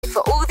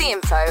for all the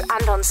info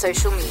and on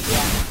social media.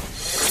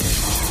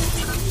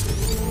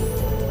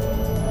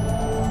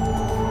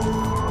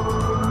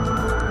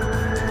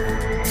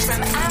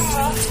 From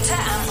Amroth to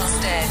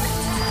Ambleston.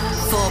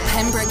 For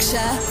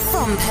Pembrokeshire,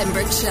 from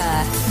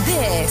Pembrokeshire,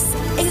 this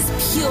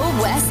is Pure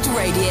West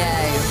Radio.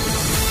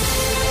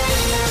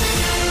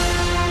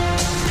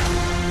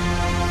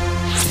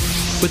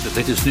 With the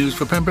latest news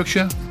for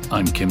Pembrokeshire,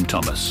 I'm Kim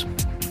Thomas.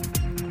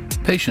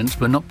 Patients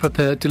were not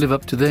prepared to live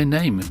up to their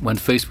name when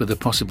faced with a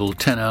possible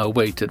 10-hour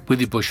wait at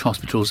Withybush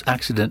Hospital's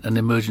Accident and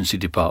Emergency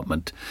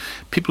Department.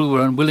 People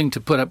were unwilling to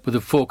put up with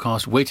the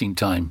forecast waiting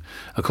time,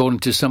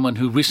 according to someone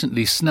who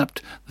recently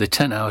snapped the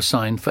 10-hour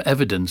sign for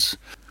evidence.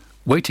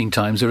 Waiting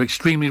times are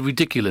extremely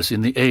ridiculous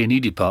in the A&E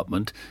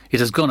department.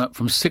 It has gone up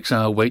from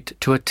 6-hour wait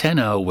to a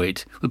 10-hour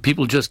wait, with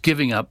people just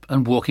giving up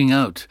and walking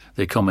out,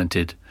 they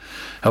commented.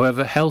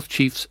 However, health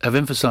chiefs have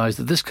emphasised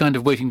that this kind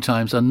of waiting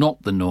times are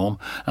not the norm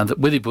and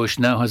that Withybush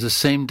now has a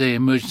same-day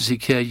emergency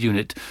care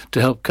unit to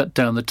help cut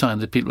down the time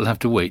that people have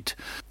to wait.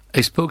 A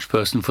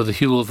spokesperson for the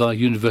Hywel Dda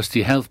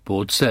University Health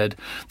Board said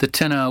the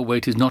 10-hour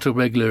wait is not a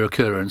regular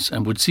occurrence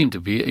and would seem to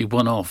be a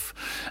one-off.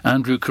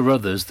 Andrew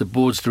Carruthers, the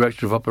board's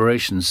Director of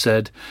Operations,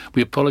 said,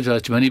 "We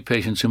apologise to any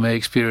patients who may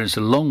experience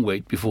a long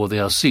wait before they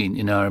are seen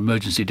in our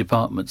emergency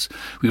departments.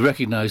 We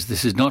recognise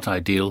this is not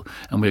ideal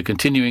and we are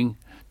continuing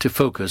to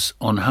focus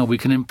on how we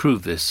can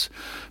improve this.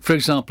 For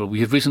example, we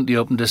have recently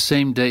opened a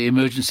same-day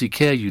emergency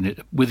care unit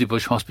at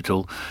Withybush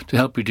Hospital to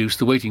help reduce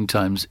the waiting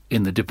times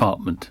in the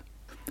department."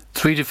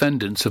 3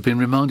 defendants have been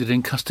remanded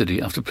in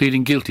custody after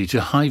pleading guilty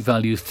to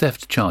high-value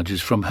theft charges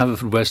from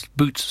Haverfordwest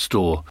Boots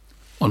store.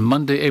 On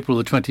Monday, April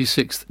the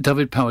 26th,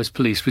 Dyfed-Powys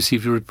Police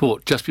received a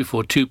report just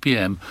before 2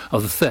 p.m.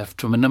 of the theft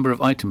from a number of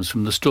items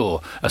from the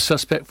store. A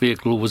suspect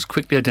vehicle was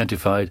quickly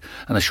identified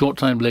and a short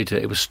time later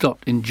it was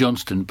stopped in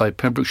Johnston by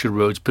Pembrokeshire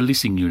Road's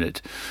policing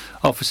unit.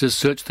 Officers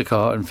searched the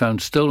car and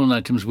found stolen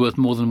items worth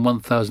more than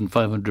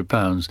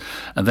 £1,500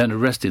 and then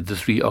arrested the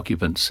 3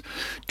 occupants.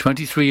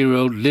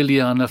 23-year-old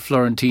Liliana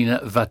Florentina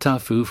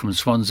Vatafu from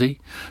Swansea,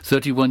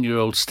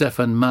 31-year-old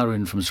Stefan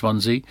Marin from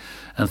Swansea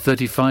and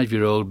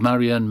 35-year-old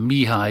Marianne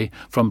Mihai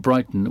from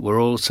Brighton were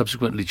all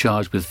subsequently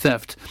charged with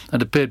theft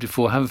and appeared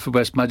before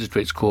Haverfordwest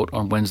Magistrates Court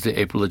on Wednesday,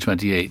 April the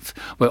 28th,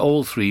 where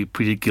all 3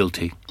 pleaded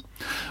guilty.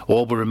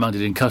 All were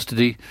remanded in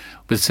custody,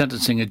 with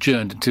sentencing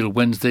adjourned until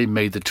Wednesday,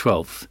 May the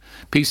 12th.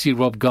 PC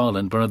Rob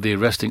Garland, one of the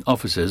arresting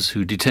officers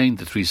who detained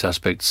the 3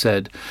 suspects,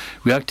 said,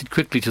 "We acted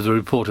quickly to the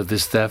report of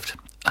this theft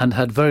and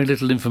had very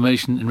little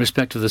information in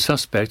respect of the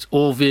suspect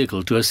or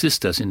vehicle to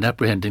assist us in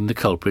apprehending the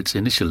culprits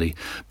initially,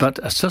 but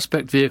a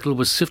suspect vehicle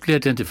was swiftly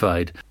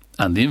identified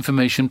and the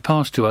information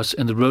passed to us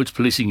in the Roads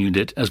Policing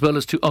Unit as well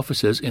as to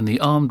officers in the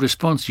Armed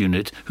Response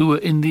Unit who were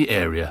in the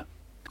area."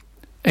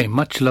 A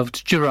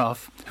much-loved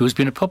giraffe, who has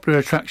been a popular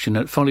attraction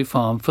at Folly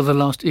Farm for the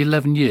last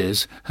 11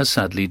 years, has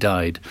sadly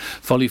died.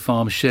 Folly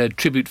Farm shared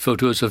tribute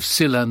photos of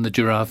Silan the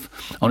giraffe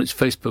on its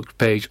Facebook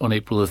page on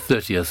April the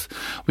 30th.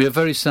 "We are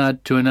very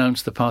sad to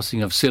announce the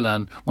passing of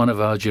Silan, one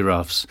of our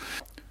giraffes.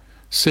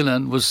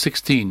 Silan was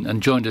 16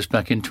 and joined us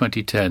back in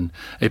 2010.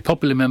 A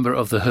popular member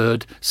of the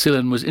herd,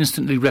 Silan was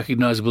instantly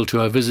recognisable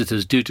to our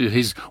visitors due to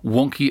his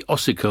wonky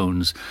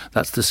ossicones,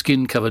 that's the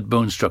skin-covered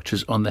bone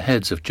structures on the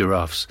heads of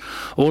giraffes.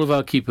 All of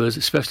our keepers,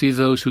 especially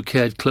those who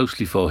cared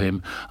closely for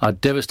him, are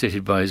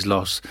devastated by his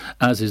loss,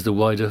 as is the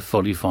wider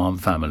Folly Farm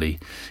family.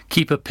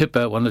 Keeper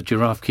Pippa, one of the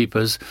giraffe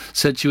keepers,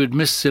 said she would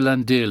miss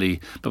Silan dearly,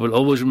 but will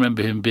always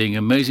remember him being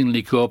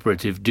amazingly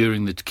cooperative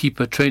during the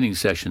keeper training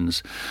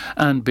sessions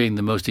and being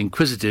the most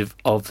inquisitive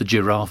of the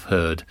giraffe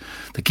herd.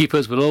 The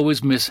keepers will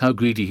always miss how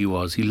greedy he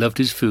was. He loved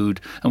his food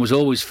and was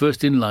always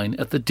first in line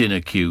at the dinner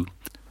queue.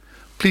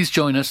 Please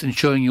join us in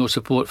showing your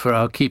support for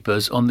our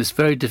keepers on this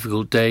very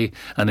difficult day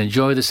and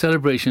enjoy the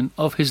celebration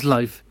of his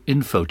life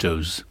in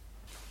photos.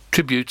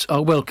 Tributes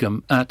are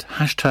welcome at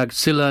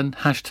 #Silan,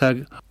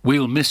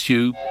 #We'll Miss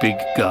You, Big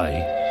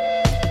Guy.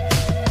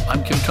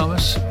 I'm Kim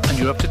Thomas, and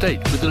you're up to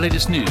date with the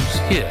latest news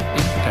here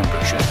in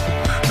Pembrokeshire.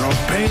 No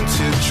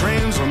painted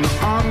trains on the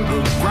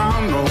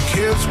underground, no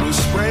kids with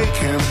spray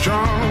can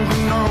jump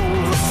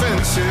over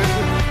fences.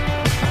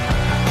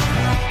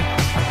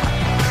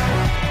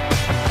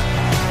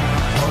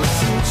 All the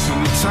suits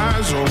and the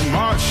ties all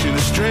march in a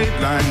straight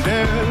line,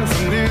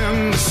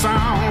 deafening the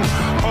sound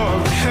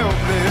of the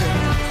helpless.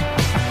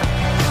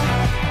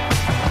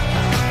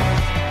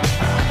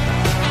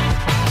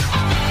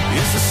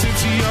 It's a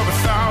city of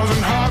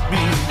 1,000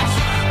 heartbeats,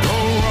 no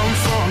room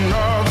for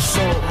another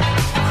soul.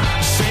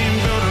 Same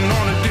building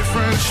on a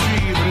different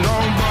street, but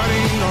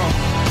nobody knows.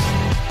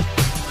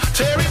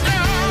 Tear it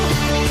down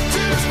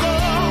to the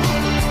floor.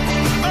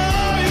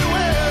 All you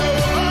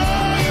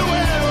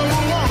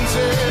ever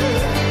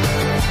wanted.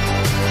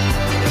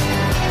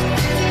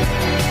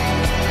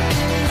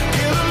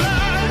 Kill the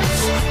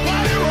lights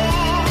while you're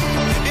on.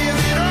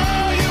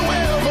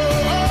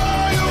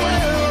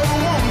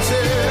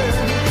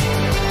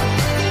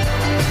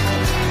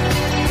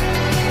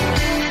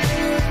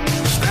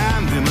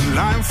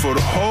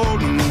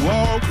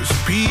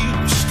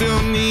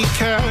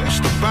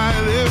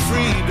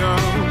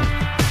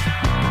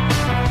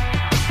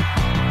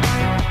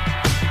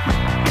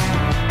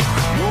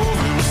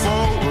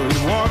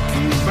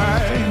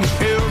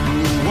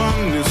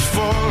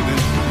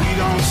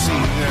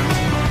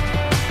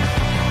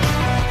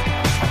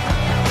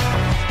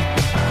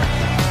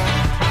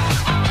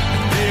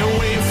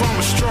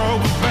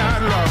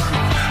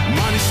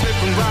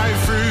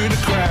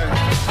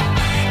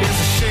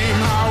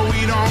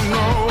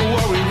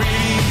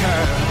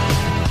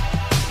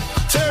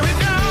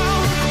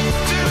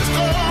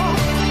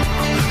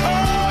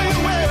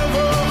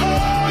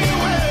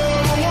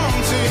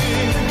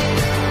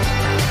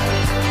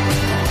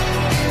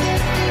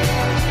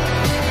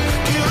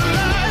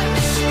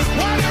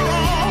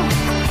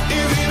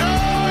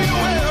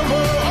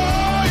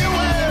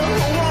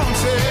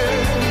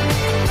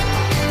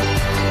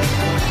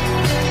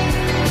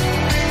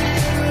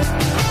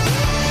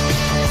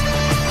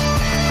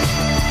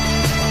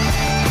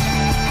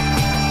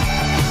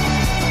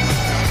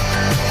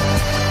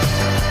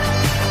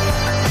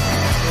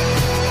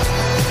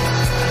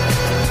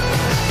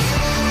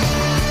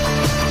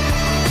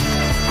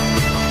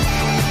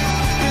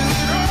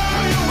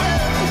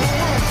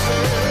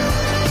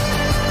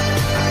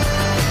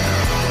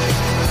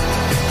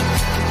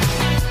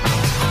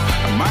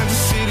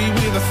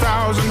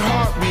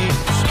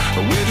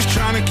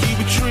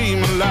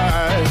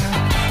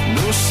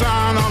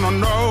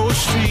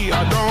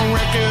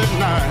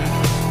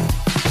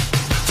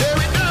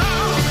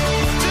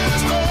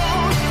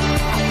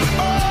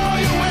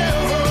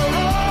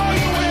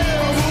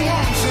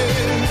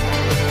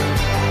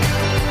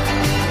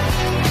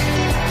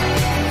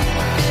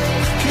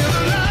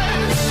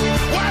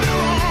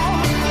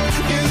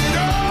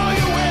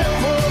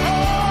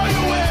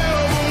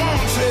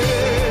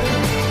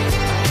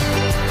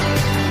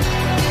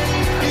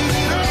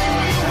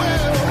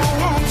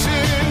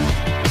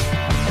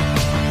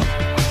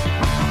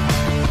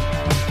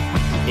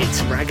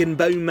 Rag and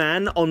Bone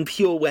Man on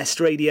Pure West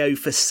Radio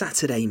for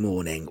Saturday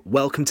morning.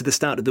 Welcome to the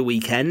start of the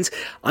weekend.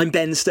 I'm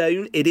Ben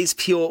Stone. It is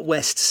Pure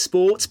West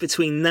Sport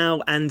between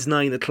now and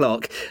 9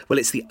 o'clock. Well,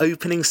 it's the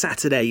opening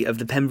Saturday of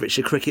the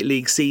Pembrokeshire Cricket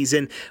League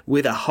season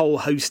with a whole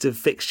host of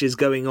fixtures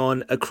going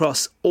on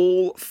across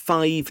all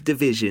 5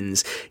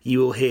 divisions. You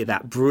will hear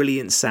that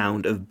brilliant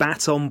sound of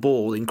bat on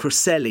ball in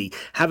Crossley,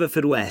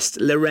 Haverfordwest,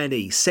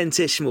 Loreni, St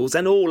Ishmael's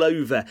and all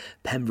over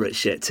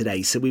Pembrokeshire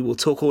today. So we will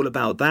talk all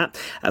about that.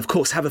 Of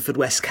course,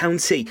 Haverfordwest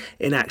County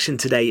in action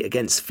today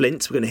against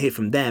Flint. We're going to hear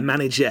from their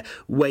manager,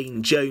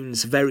 Wayne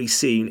Jones, very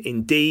soon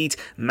indeed.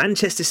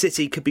 Manchester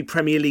City could be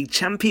Premier League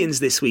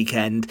champions this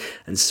weekend,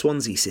 and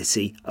Swansea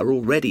City are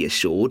already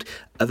assured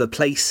of a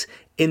place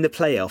in the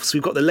playoffs.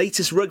 We've got the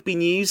latest rugby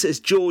news as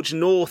George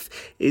North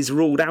is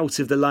ruled out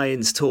of the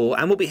Lions tour,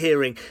 and we'll be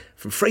hearing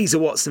from Fraser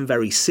Watson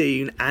very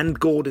soon and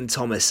Gordon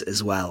Thomas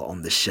as well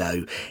on the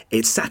show.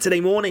 It's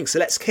Saturday morning, so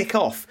let's kick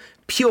off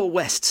Pure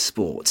West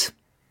Sport.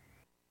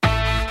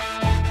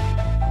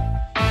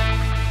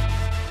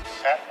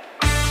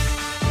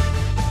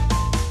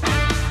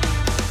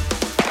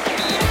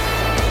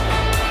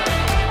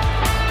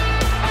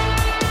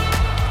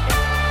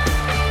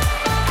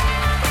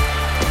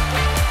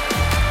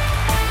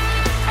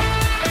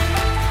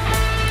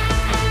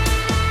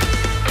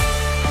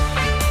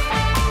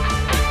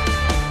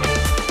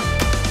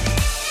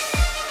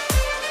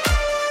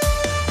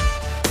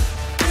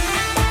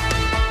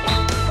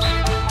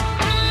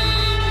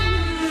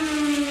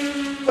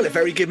 Well, a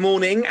very good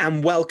morning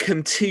and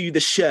welcome to the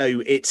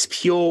show. It's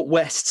Pure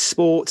West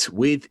Sport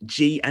with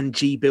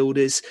G&G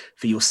Builders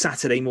for your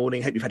Saturday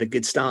morning. Hope you've had a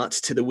good start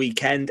to the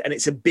weekend, and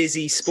it's a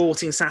busy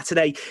sporting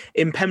Saturday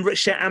in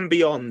Pembrokeshire and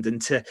beyond.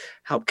 And to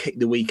help kick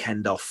the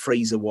weekend off,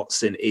 Fraser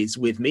Watson is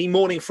with me.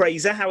 Morning,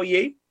 Fraser. How are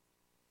you?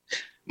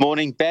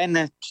 Morning,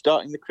 Ben.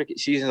 Starting the cricket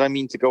season, I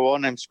mean to go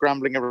on. I'm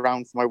scrambling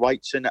around for my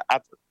whites, and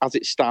as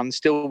it stands,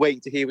 still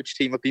waiting to hear which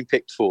team I've been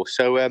picked for.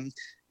 So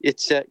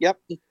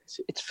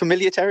it's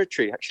familiar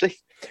territory, actually.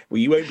 Well,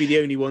 you won't be the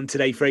only one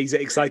today, Fraser,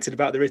 excited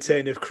about the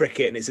return of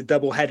cricket, and it's a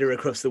double header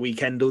across the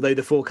weekend, although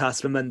the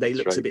forecast for Monday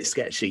looks a bit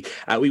sketchy.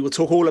 We will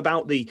talk all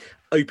about the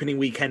opening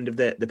weekend of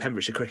the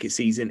Pembrokeshire cricket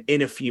season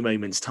in a few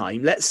moments'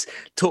 time. Let's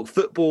talk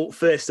football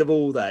first of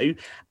all, though.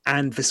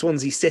 And for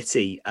Swansea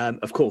City,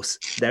 of course,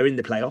 they're in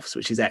the playoffs,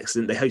 which is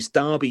excellent. They host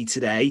Derby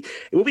today.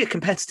 It will be a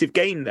competitive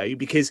game, though,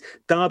 because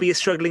Derby is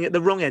struggling at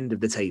the wrong end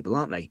of the table,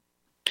 aren't they?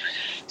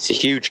 It's a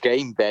huge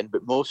game, Ben,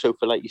 but more so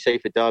for, like you say,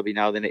 for Derby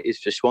now than it is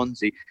for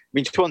Swansea. I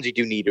mean, Swansea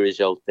do need a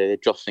result. They're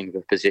jostling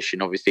for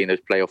position, obviously, in those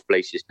playoff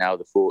places now.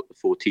 The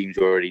four teams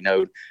are already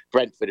known.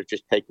 Brentford have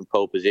just taken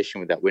pole position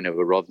with that win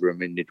over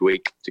Rotherham in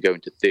midweek to go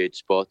into third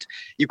spot.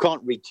 You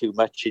can't read too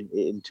much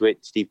into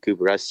it. Steve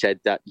Cooper has said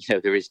that,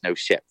 there is no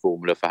set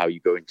formula for how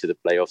you go into the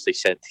playoffs. They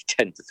said they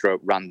tend to throw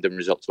out random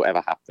results,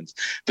 whatever happens.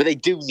 But they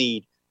do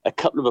need a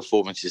couple of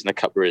performances and a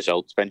couple of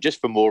results, Ben, just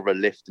for more of a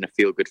lift and a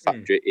feel-good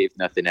factor, if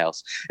nothing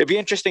else. It'd be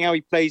interesting how he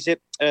plays it.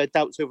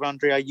 Doubts over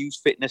Andre Ayew's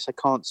fitness. I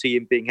can't see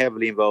him being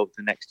heavily involved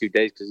in the next 2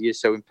 days because he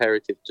is so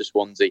imperative to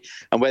Swansea.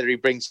 And whether he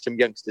brings some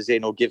youngsters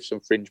in or gives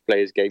some fringe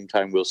players game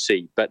time, we'll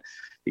see. But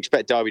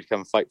expect Derby to come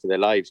and fight for their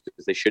lives,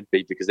 because they should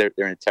be, because they're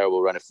in a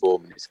terrible run of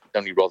form. And it's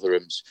only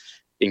Rotherham's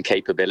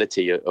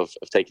incapability of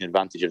taking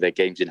advantage of their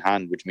games in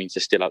hand, which means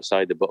they're still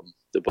outside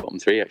the bottom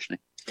 3, actually.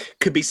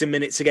 Could be some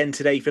minutes again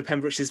today for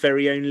Pembrokeshire's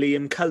very own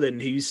Liam Cullen,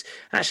 who's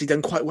actually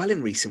done quite well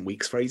in recent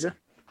weeks, Fraser.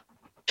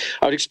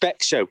 I would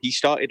expect so. He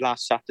started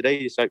last Saturday.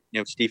 It's like,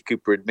 Steve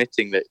Cooper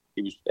admitting that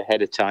he was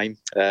ahead of time.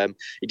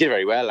 He did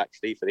very well,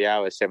 actually, for the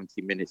hour,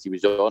 17 minutes he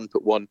was on,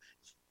 put one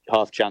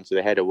half chance with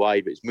a header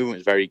wide, but his movement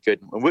was very good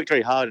and worked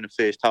very hard in the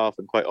first half,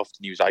 and quite often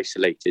he was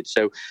isolated.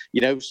 So,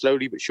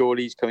 slowly but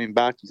surely he's coming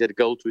back. He's had a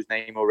goal to his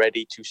name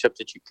already, 2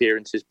 substitute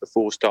clearances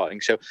before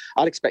starting. So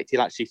I'll expect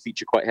he'll actually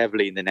feature quite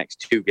heavily in the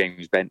next 2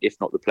 games, Ben, if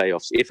not the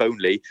playoffs, if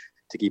only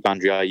to keep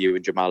Andre Ayew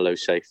and Jamal Lowe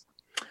safe.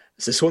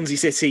 So Swansea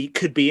City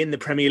could be in the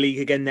Premier League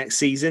again next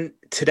season.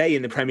 Today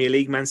in the Premier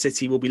League, Man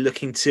City will be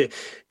looking to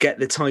get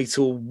the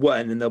title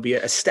won, and they'll be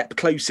a step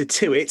closer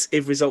to it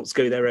if results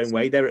go their own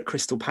way. They're at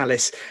Crystal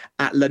Palace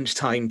at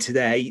lunchtime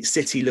today.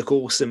 City look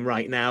awesome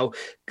right now.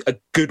 A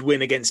good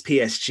win against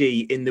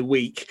PSG in the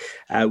week.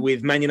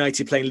 With Man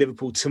United playing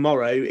Liverpool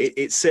tomorrow,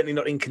 it's certainly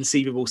not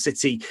inconceivable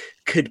City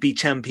could be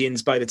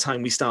champions by the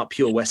time we start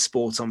Pure West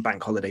Sport on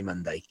Bank Holiday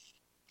Monday.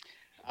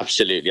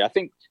 Absolutely. I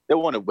think they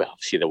want to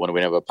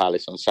win over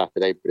Palace on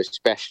Saturday, but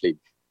especially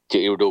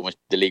the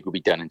league will be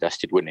done and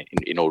dusted, wouldn't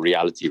it, in all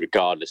reality,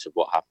 regardless of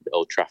what happened at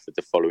Old Trafford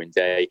the following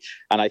day.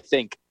 And I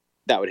think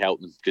that would help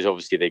them, because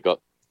obviously they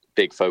got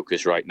big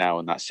focus right now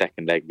on that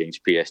second leg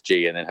against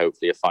PSG, and then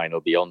hopefully a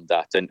final beyond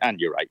that. And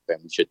you're right, Ben,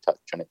 we should touch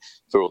on it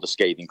for all the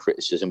scathing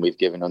criticism we've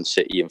given on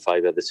City and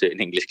 5 other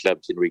certain English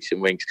clubs in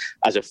recent weeks.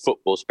 As a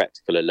football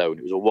spectacle alone,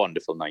 it was a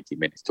wonderful 90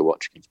 minutes to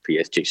watch against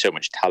PSG. So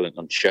much talent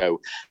on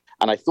show.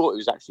 And I thought it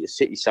was actually a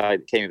City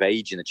side that came of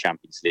age in the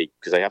Champions League,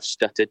 because they have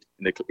stuttered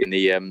in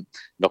the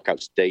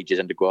knockout stages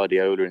under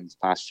Guardiola in the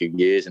past few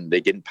years, and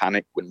they didn't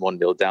panic when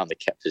 1-0 down. They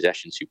kept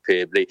possession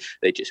superbly.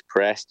 They just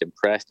pressed, and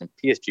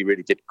PSG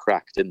really did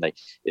crack, didn't they,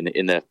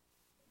 in the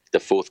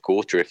fourth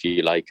quarter, if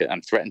you like,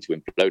 and threatened to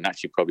implode, and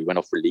actually probably went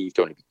off relieved,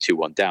 only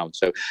 2-1 down.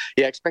 So,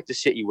 yeah, expect a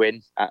City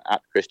win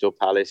at Crystal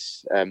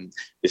Palace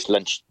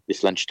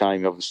this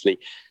lunchtime, obviously.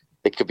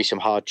 There could be some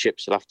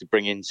hardships. They'll have to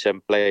bring in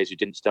some players who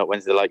didn't start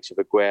Wednesday, the likes of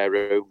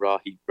Aguero,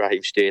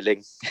 Raheem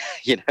Sterling,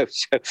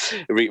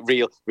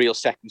 so real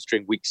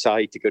second-string weak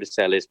side to go to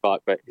Selhurst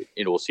Park. But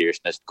in all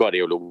seriousness,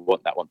 Guardiola will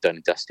want that one done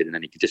and dusted, and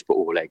then he could just put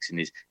all eggs in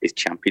his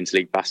Champions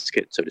League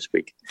basket, so to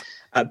speak.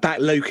 Back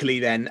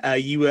locally then,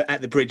 you were at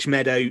the Bridge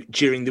Meadow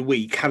during the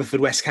week.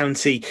 Haverfordwest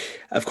County,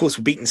 of course,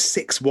 were beaten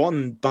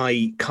 6-1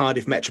 by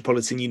Cardiff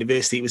Metropolitan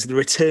University. It was the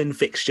return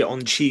fixture on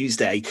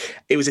Tuesday.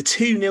 It was a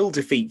 2-0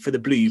 defeat for the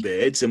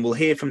Bluebirds, and we'll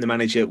hear from the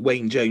manager,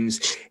 Wayne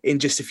Jones, in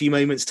just a few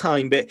moments'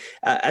 time. But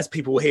as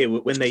people will hear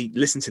when they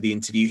listen to the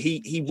interview,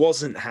 he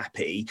wasn't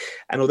happy.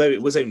 And although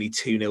it was only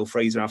 2-0,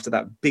 Fraser, after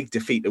that big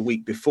defeat the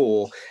week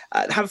before,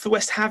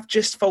 Haverfordwest have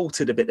just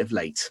faltered a bit of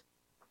late.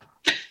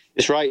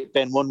 It's right,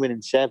 Ben, 1 win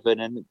in 7.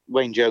 And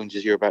Wayne Jones,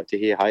 as you're about to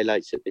hear,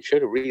 highlights it. They've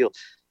showed a real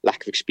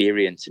lack of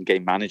experience in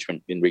game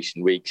management in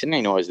recent weeks. And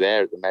I was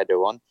there at the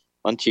Meadow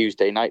on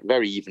Tuesday night,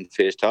 very even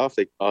first half.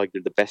 They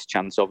argued the best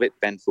chance of it.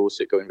 Ben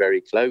Fawcett going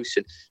very close.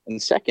 And in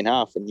the second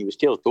half, and you were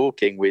still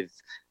talking with,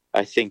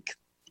 I think,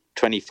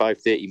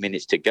 25-30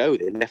 minutes to go,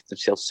 they left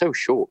themselves so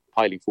short,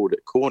 piling forward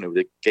at corner with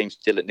the game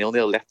still at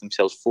 0-0, left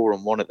themselves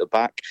 4-on-1 at the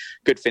back.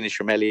 Good finish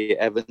from Elliot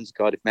Evans,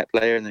 Cardiff Met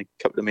player, and then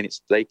a couple of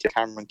minutes later,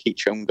 Cameron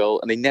Keats' own goal,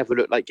 and they never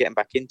looked like getting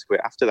back into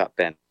it after that,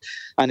 Ben.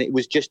 And it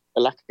was just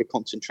a lack of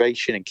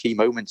concentration and key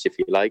moments, if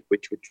you like,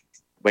 which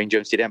Wayne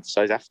Jones did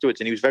emphasise afterwards,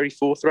 and he was very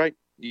forthright.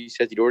 He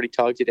said he'd already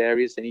targeted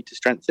areas they need to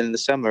strengthen in the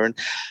summer.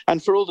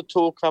 And for all the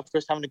talk of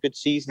us having a good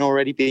season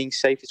already, being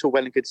safe, it's all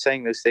well and good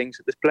saying those things.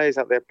 But there's players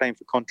out there playing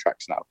for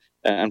contracts now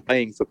and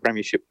playing for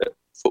Premiership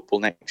football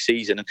next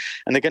season.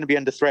 And they're going to be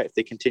under threat if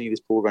they continue this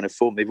poor run of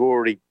form. They've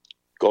already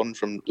gone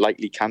from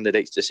likely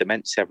candidates to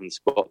cement 7th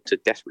spot to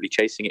desperately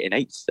chasing it in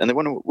 8th. And they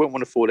won't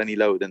want to fall any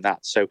lower than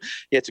that. So,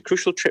 yeah, it's a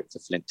crucial trip to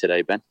Flint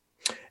today, Ben.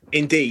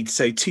 Indeed.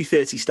 So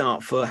 2:30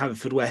 start for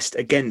Haverfordwest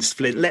against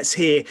Flint. Let's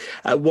hear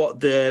what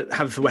the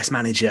Haverfordwest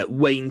manager,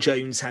 Wayne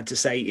Jones, had to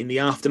say in the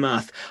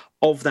aftermath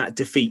of that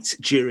defeat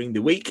during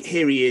the week.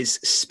 Here he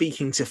is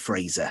speaking to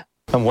Fraser.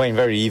 And Wayne,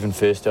 very even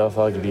first half,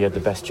 arguably had the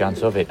best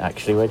chance of it,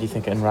 actually. Where do you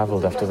think it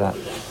unravelled after that?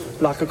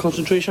 Lack of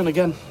concentration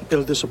again,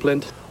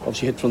 ill-disciplined.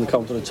 Obviously hit from the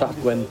counter-attack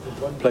when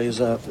players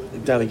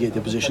delegate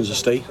their positions to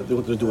stay. They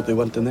wanted to do what they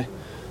want, didn't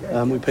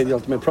they? We paid the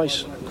ultimate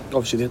price.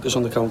 Obviously they hit us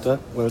on the counter,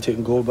 we were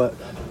taking goal, but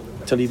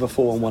to leave a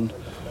 4-on-1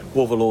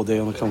 overload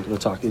there on the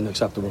counter-attack isn't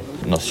acceptable.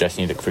 I'm not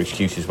suggesting you look for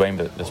excuses, Wayne,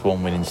 but there's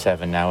 1 win in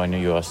 7 now. I know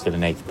you are still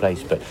in 8th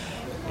place, but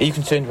are you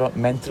concerned about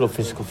mental or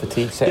physical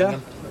fatigue setting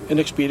in?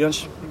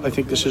 Inexperience. I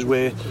think this is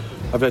where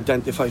I've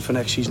identified for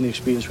next season the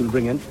experience we'll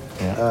bring in.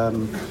 Yeah.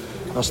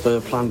 That's the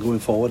plan going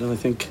forward, and I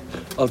think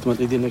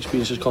ultimately the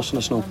inexperience is costing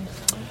us now.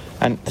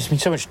 And there's been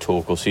so much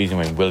talk all season,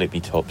 when will it be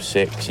top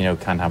 6? Can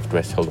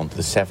Haverfordwest hold on to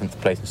the 7th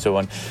place and so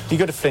on? You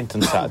go to Flint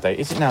on Saturday.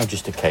 Is it now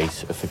just a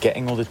case of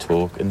forgetting all the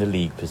talk and the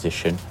league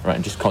position, right,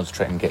 and just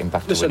concentrating on getting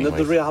back to winning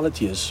ways? The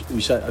reality is,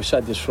 I've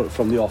said this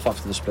from the off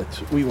after the split,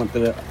 we want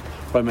to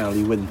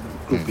primarily win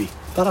Group B.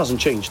 That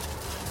hasn't changed.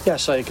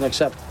 Yes, I can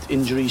accept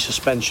injuries,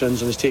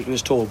 suspensions, and it's taking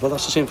its toll, but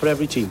that's the same for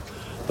every team.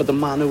 But the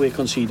manner we're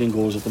conceding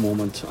goals at the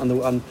moment, and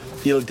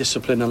the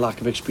ill-discipline and lack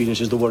of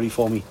experience is the worry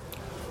for me.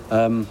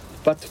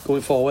 But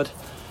going forward,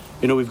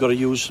 we've got to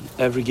use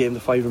every game, the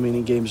 5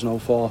 remaining games now,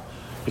 for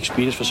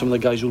experience for some of the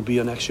guys who'll be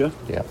here next year.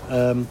 Yeah.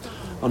 And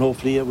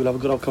hopefully we'll have a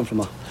good outcome from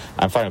that.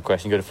 And final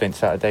question, you go to Flint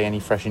Saturday, any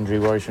fresh injury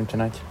worries from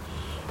tonight?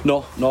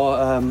 No.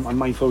 I'm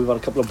mindful we've had a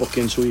couple of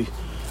bookings, so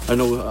I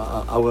know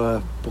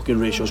our booking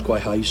ratio is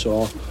quite high,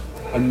 so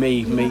I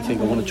may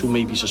think 1 or 2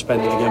 may be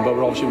suspended again, but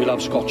we'll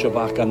have Scotcher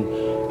back,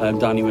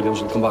 and Danny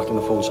Williams will come back in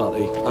the full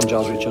Saturday, and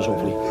Giles Richards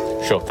hopefully.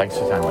 Sure, thanks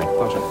for your time, Wayne.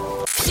 Thanks, mate.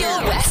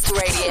 Pure West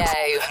Radio.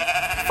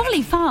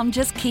 Folly Farm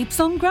just keeps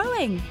on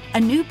growing. A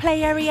new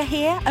play area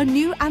here, a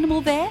new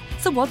animal there.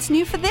 So what's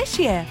new for this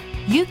year?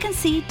 You can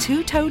see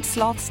 2-toed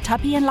sloths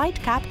Tubby and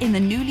Lightcap in the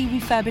newly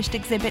refurbished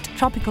exhibit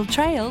Tropical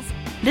Trails.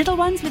 Little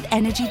ones with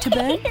energy to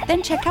burn?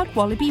 Then check out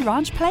Wallaby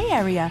Ranch play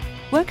area.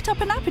 Worked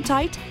up an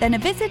appetite? Then a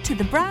visit to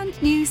the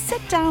brand new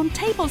sit-down,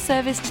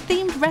 table-serviced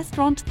themed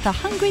restaurant The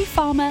Hungry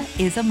Farmer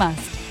is a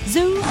must.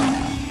 Zoo,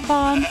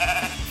 farm,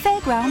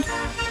 fairground,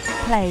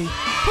 play.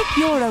 Pick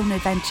your own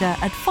adventure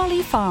at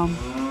Folly Farm.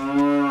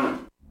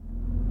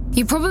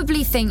 You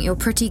probably think you're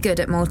pretty good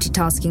at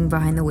multitasking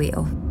behind the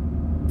wheel.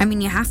 I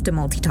mean, you have to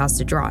multitask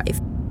to drive.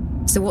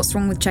 So what's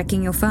wrong with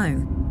checking your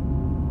phone?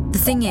 The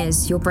thing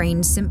is, your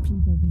brain simply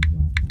doesn't work that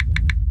way.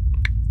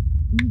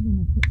 Even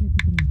a quick look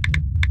at a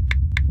message,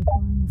 or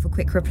firing off a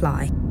quick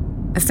reply,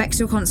 affects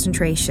your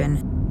concentration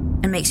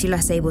and makes you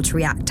less able to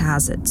react to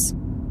hazards.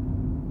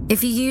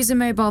 If you use a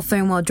mobile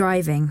phone while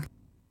driving,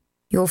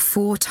 you're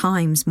 4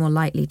 times more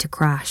likely to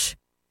crash.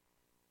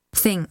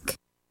 Think.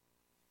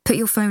 Put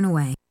your phone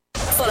away.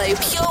 Follow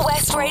Pure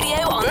West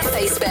Radio on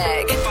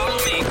Facebook. Follow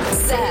me.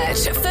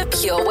 Search for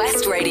Pure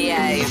West Radio.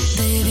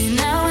 Baby,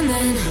 now and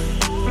then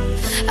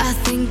I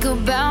think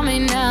about me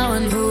now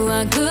and who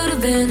I could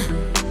have been.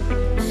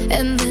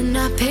 And then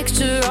I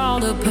picture all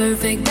the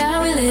perfect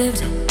that we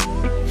lived,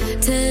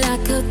 till I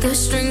cut the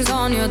strings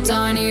on your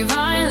tiny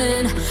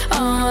violin.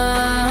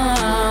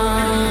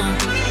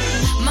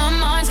 My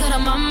mind's got a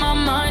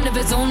mind of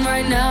its own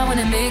right now, and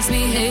it makes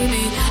me hate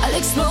me. I'll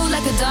explode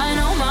like a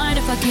dynamite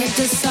if I can't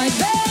decide,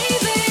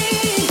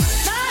 baby.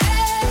 My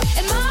head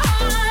and my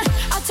heart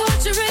are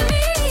torturing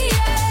me.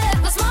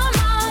 Yeah, lost my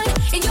mind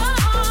in your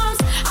arms.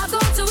 I go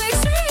to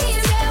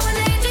extremes. Yeah, when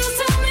angels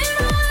tell me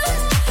run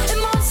and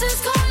monsters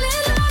call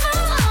it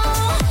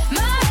love.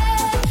 My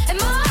head and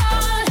my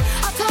heart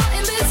are caught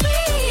in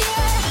between.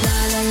 Yeah, la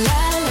la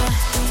la la,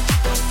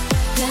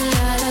 la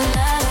la la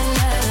la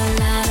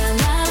la la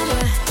la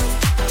la,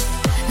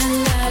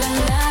 la la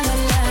la la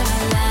la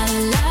la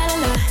la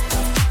la.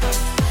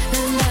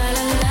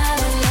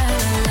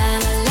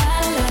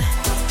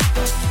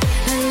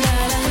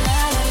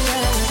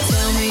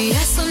 Tell me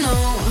yes or no.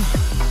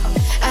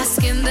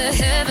 Asking the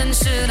heavens,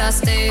 should I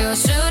stay or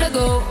should I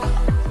go?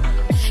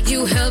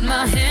 You held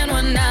my hand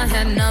when I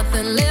had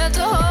nothing left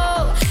to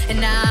hold, and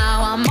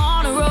now I'm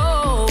on a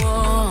roll.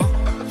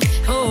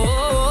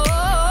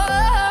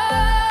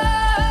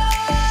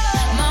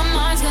 My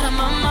mind's got a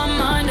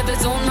mind of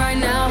its own right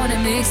now, and it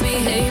makes me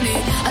hate me.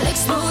 I'll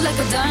explode like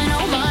a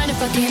dynamite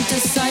if I can't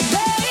decide,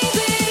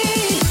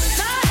 baby.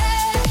 My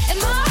head and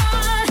my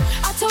heart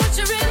are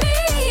torturing me.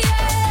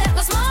 Yeah,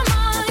 lost my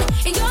mind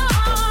in your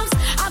arms.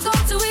 I go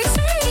to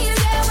extremes.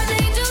 Yeah, when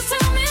angels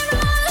tell me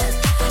run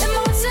and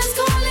monsters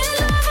call it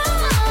love.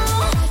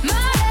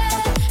 My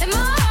head and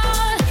my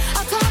heart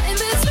are caught in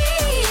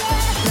between.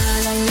 Yeah, la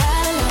la la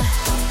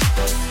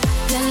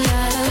la, la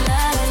la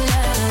la la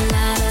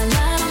la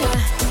la la,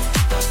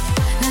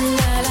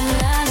 la la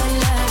la la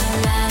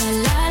la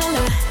la la.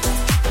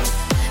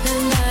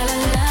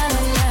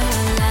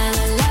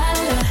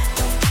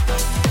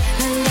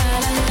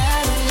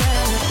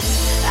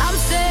 I'm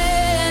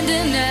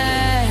standing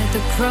at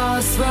the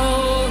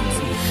crossroads.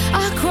 I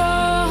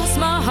cross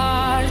my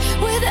heart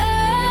with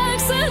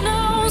X and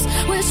O's.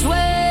 Which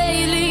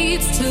way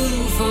leads to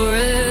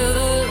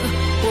forever?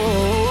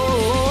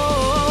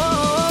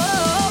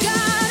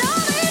 God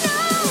only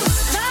knows.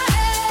 My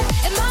head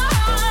and my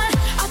heart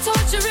are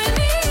torturing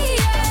me.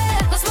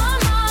 Yeah, lost my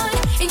mind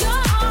in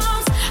your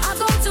arms. I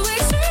go to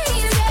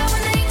extremes. Yeah,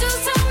 when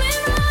angels tell me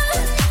run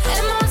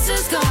and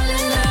monsters call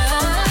it love.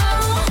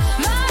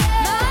 My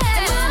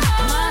head and my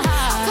heart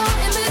are caught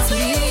in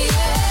between.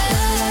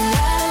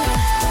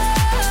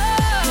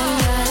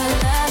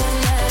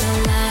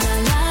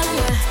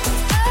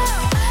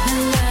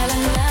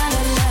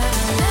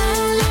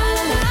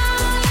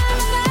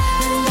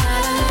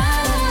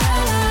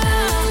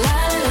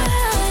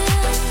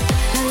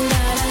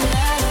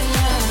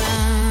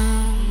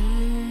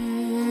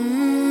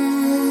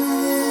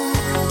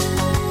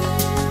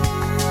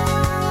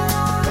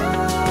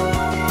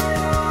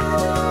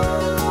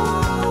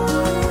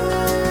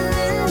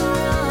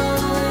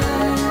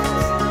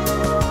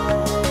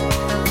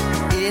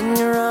 In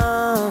your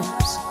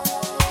arms,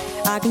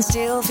 I can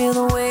still feel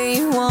the way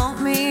you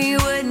want me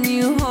when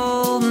you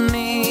hold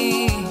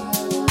me.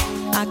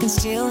 I can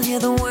still hear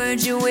the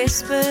words you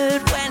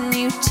whispered when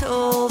you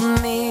told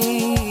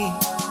me.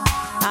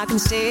 I can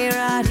stay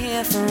right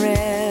here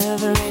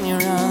forever in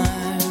your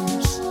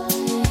arms.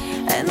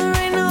 And there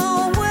ain't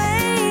no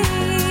way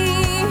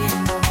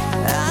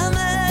I'm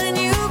letting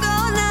you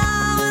go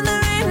now, and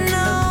there ain't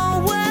no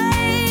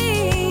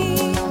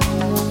way.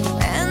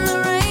 And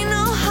there ain't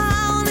no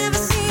how I'll never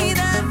see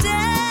that day.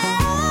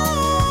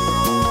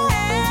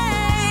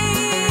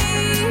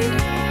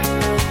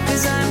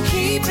 'Cause I'm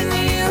keeping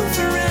you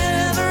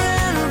forever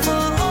and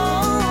for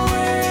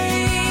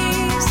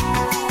always.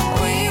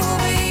 We will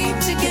be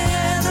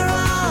together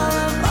all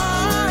of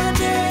our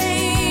days.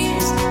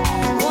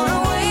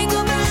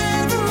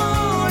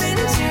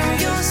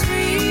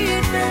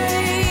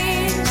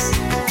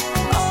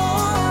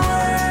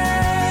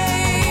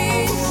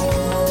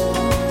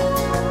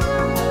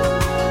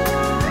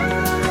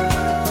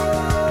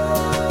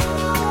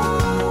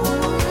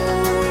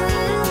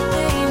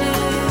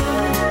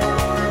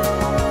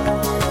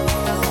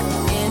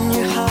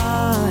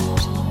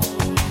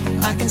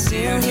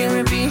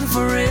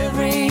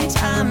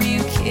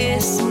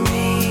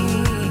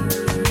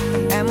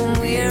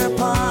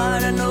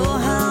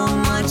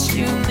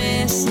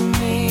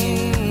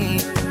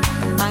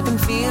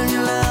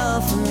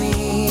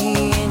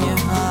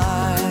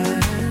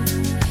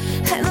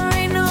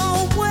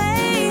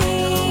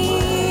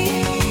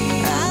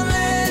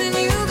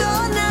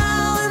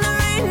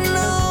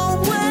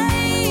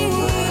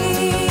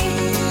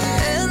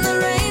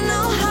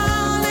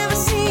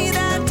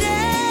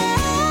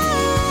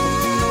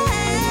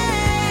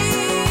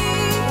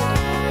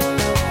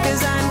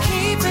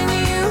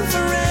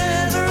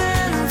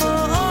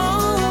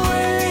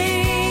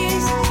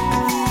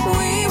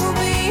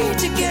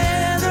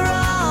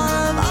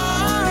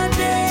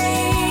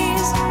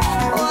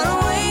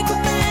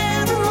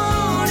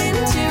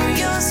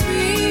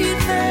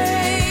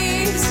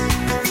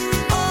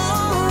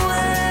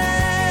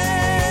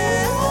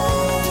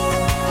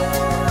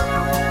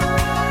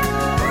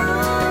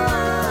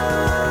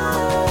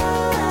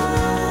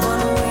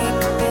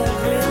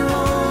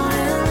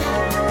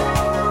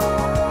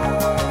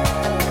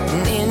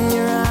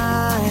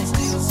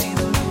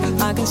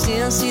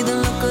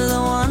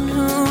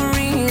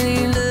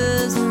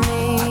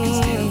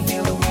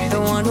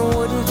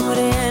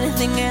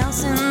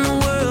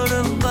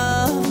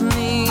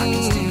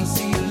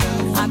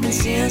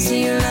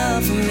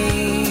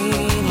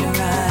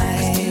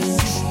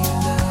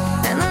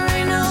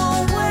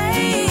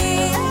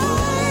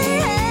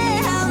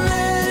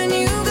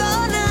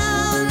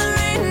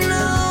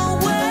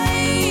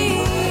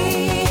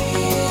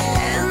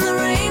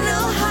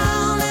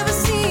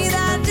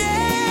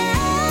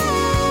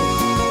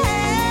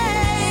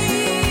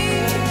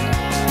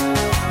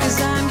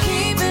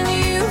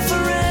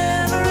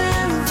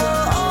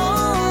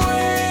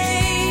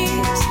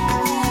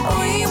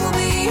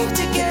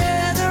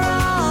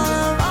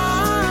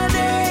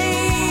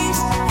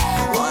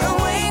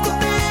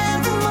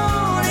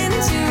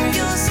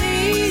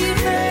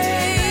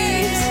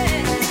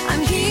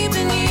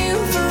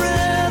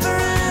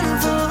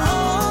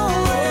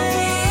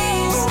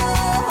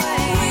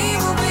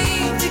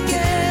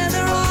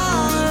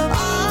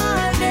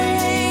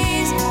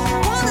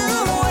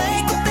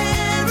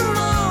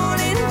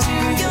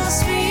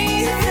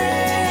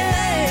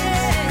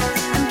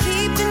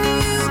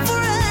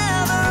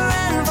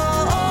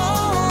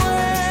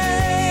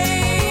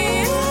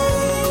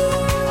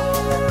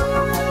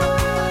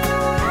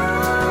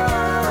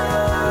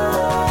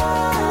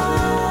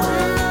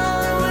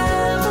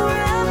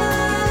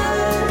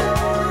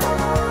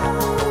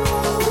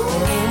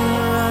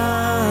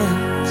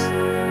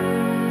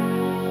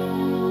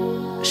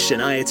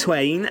 Shania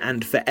Twain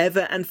and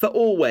Forever and For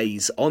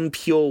Always on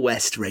Pure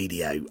West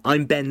Radio.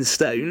 I'm Ben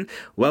Stone.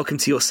 Welcome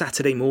to your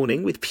Saturday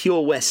morning with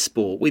Pure West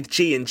Sport with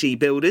G&G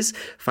Builders.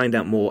 Find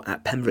out more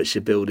at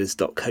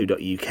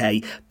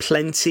pembrokeshirebuilders.co.uk.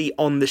 Plenty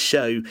on the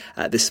show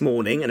this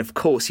morning, and of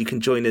course you can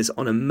join us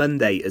on a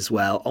Monday as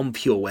well on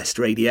Pure West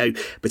Radio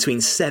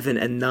between 7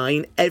 and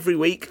 9 every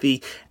week.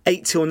 The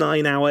 8 till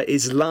 9 hour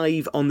is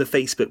live on the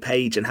Facebook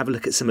page, and have a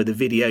look at some of the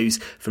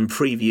videos from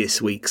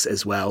previous weeks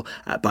as well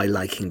by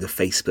liking the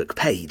Facebook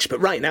page. But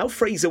right now,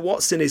 Fraser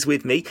Watson is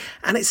with me,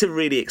 and it's a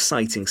really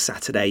exciting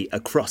Saturday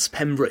across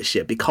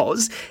Pembrokeshire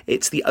because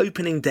it's the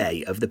opening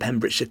day of the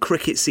Pembrokeshire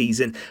cricket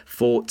season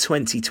for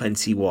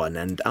 2021.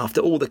 And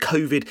after all the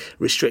COVID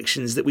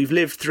restrictions that we've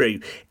lived through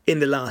in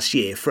the last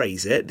year,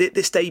 Fraser,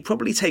 this day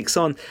probably takes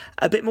on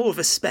a bit more of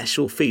a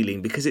special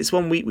feeling because it's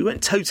one we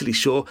weren't totally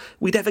sure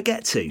we'd ever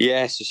get to.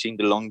 Yes, it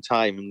seemed a long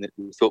time, and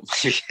we thought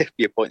maybe it'd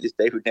be a point this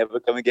day would never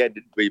come again,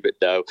 didn't we? But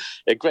no,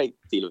 a great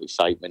deal of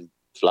excitement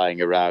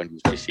flying around.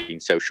 We've seen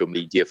social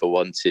media for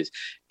once is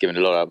giving a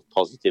lot of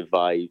positive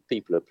vibes.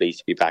 People are pleased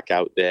to be back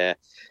out there.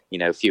 You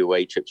know, a few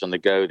away trips on the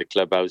go. The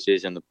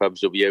clubhouses and the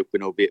pubs will be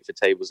open, albeit for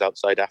tables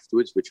outside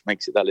afterwards, which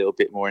makes it that little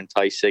bit more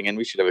enticing. And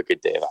we should have a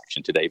good day of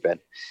action today, Ben.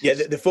 Yeah,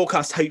 the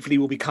forecast hopefully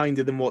will be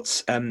kinder than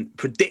what's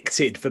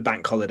predicted for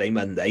Bank Holiday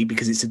Monday,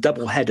 because it's a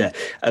double header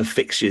of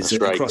fixtures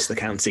across the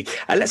county.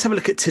 Let's have a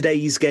look at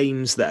today's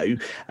games, though.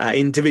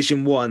 In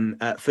Division 1,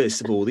 first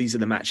of all, these are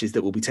the matches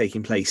that will be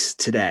taking place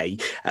today.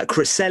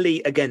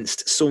 Cresselly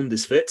against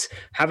Saundersfoot,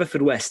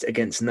 Haverfordwest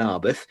against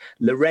Narberth,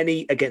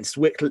 Loreni against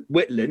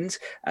Whitland,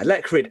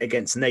 Leckrid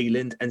against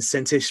Neyland, and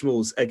St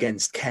Ishmael's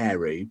against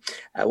Carew.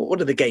 What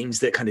are the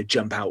games that kind of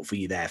jump out for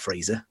you there,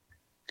 Fraser?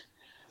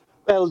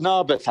 Well,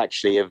 Narberth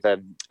actually have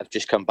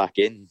just come back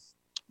in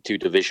to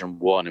Division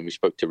 1, and we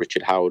spoke to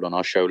Richard Howard on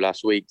our show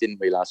last week, didn't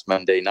we, last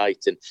Monday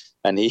night,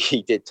 and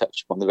he did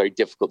touch upon the very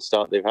difficult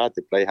start they've had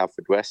to play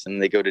Haverfordwest,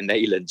 and they go to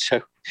Neyland,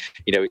 so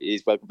you know, it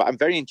is welcome. But I'm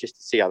very interested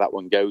to see how that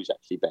one goes,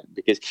 actually, Ben,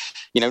 because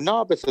you know,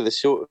 Narberth are the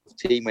sort of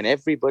team when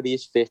everybody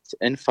is fit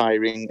and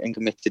firing and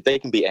committed, they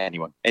can beat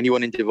anyone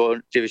in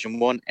Division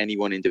 1,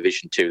 anyone in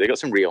Division 2. They got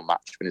some real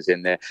match winners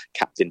in there,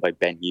 captained by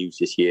Ben Hughes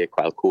this year,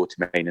 Kyle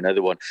Quartermain,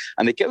 another one,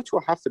 and they go to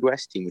a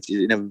Haverfordwest team which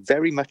is in a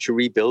very much a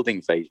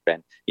rebuilding phase,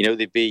 Ben. You know,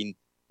 they've been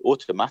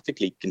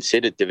automatically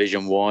considered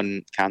Division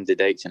 1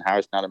 candidates and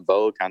Harris and Allen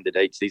Bowl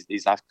candidates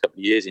these last couple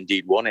of years.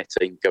 Indeed won it,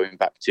 I think, going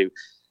back to,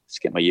 let's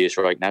get my years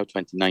right now,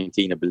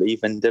 2019 I believe,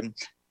 and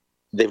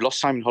they've lost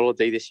Simon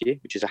Holiday this year,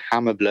 which is a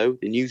hammer blow.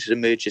 The news has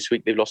emerged this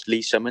week, they've lost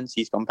Lee Summons,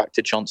 he's gone back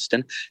to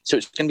Johnston, so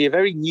it's going to be a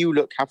very new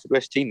look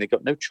Haverfordwest team. They've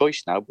got no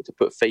choice now but to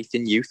put faith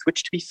in youth,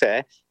 which to be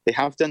fair they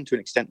have done to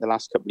an extent the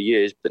last couple of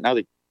years, but now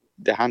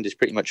their hand is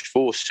pretty much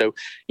forced. So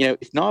you know,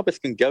 if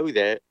Narberth can go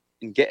there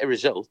and get a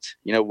result,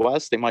 you know,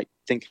 whilst they might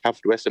think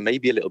Haverfordwest are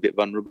maybe a little bit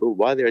vulnerable,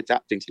 while they're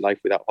adapting to life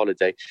without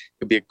Holiday, it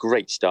would be a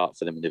great start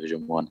for them in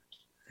Division 1.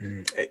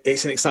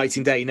 It's an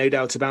exciting day, no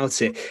doubt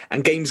about it.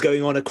 And games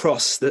going on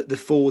across the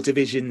 4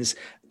 divisions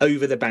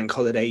over the Bank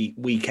Holiday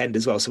weekend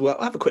as well. So we'll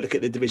have a quick look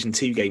at the Division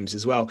 2 games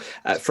as well.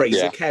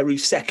 Fraser, Carew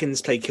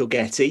seconds play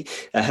Kilgetty,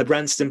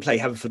 Branston play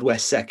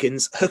Haverfordwest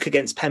seconds, Hook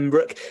against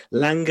Pembroke,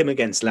 Langham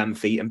against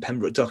Lamphey, and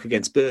Pembroke Dock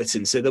against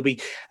Burton. So there'll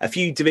be a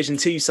few Division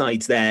 2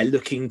 sides there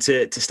looking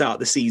to start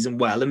the season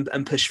well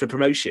and push for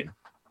promotion.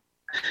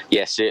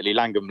 Yes, certainly.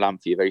 Langham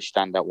Lamphey, a very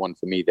standout one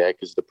for me there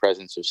because of the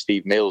presence of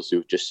Steve Mills,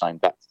 who've just signed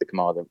back to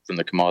from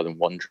the Carmarthen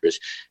Wanderers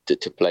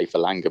to play for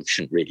Langham.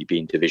 Shouldn't really be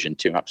in Division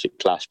 2, absolute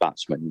class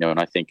batsman, you know, and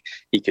I think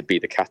he could be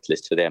the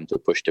catalyst for them to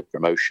push to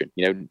promotion.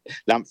 You know,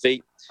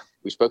 Lamphey,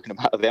 we've spoken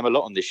about them a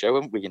lot on this show,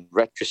 haven't we, in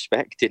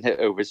retrospect,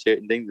 over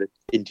certain things. The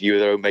interview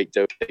with their own mate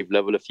Dave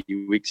Lovell a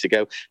few weeks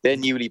ago. They're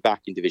newly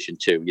back in Division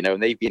 2, you know,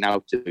 and they've been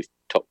out of the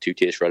top 2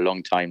 tiers for a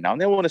long time now, and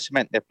they want to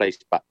cement their place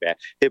back there.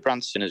 They're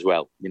Branston as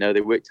well. You know,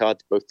 they worked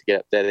hard both to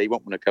get up there. They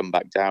won't want to come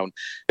back down.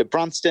 But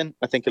Branston,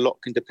 I think a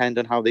lot can depend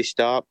on how they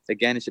start.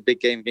 Again, it's a big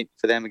game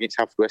for them against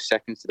Haverfordwest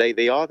seconds today.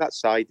 They are that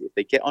side. If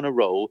they get on a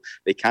roll,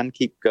 they can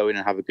keep going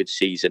and have a good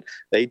season.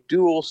 They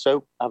do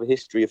also have a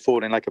history of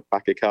falling like a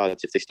pack of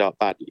cards if they start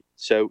badly.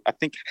 So I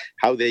think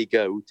how they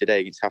go today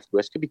against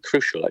Haverfordwest could be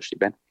crucial, actually,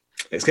 Ben.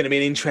 It's going to be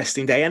an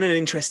interesting day and an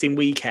interesting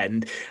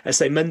weekend.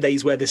 So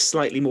Monday's where there's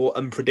slightly more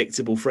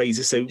unpredictable,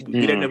 Fraser. So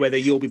we don't know whether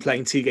you'll be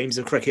playing 2 games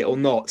of cricket or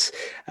not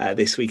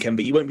this weekend,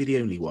 but you won't be the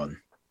only one.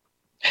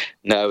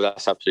 No,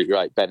 that's absolutely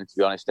right, Ben. And to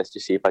be honest, let's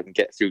just see if I can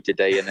get through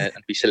today and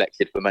be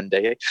selected for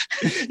Monday.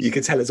 You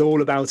can tell us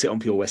all about it on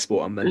Pure West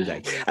Sport on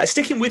Monday.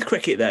 Sticking with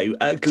cricket, though,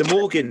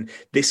 Glamorgan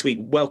this week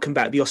welcomed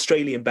back the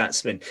Australian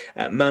batsman,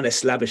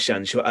 Manas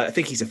Labuschagne. I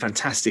think he's a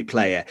fantastic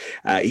player.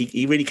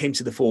 He really came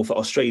to the fore for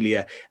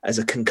Australia as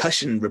a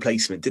concussion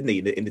replacement, didn't he,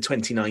 in the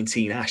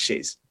 2019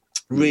 Ashes?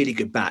 Really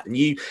good bat. And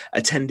you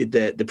attended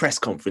the press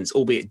conference,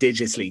 albeit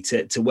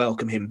digitally, to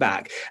welcome him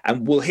back.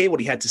 And we'll hear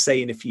what he had to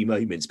say in a few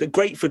moments. But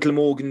great for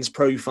Glamorgan's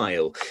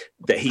profile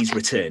that he's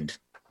returned.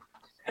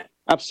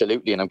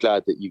 Absolutely, and I'm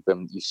glad that you've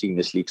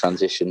seamlessly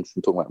transitioned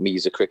from talking about me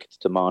as a cricketer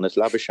to Manas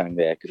Labuschagne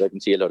there, because I can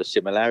see a lot of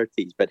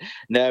similarities. But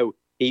no,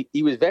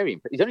 he was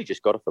he's only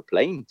just got off a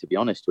plane, to be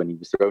honest, when he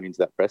was thrown into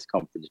that press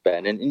conference,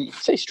 Ben. And you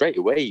say straight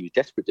away, he was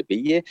desperate to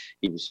be here.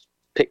 He was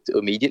picked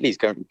immediately. He's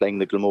currently playing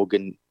the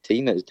Glamorgan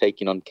team that is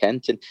taking on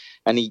Kent.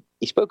 And he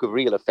spoke of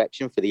real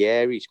affection for the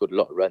area. He scored a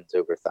lot of runs,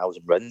 over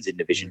 1,000 runs in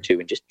Division 2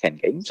 in just 10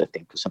 games, I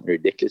think, was something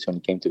ridiculous when he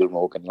came to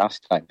Glamorgan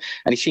last time.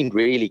 And he seemed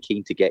really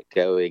keen to get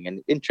going.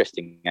 And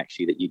interesting,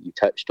 actually, that you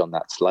touched on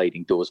that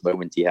sliding doors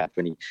moment he had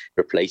when he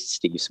replaced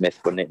Steve Smith,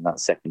 wasn't it, in that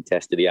second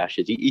test of the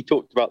Ashes. He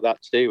talked about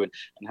that too, and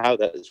how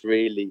that has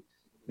really,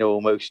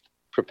 almost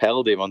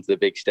propelled him onto the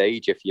big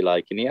stage, if you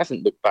like, and he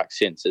hasn't looked back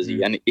since, has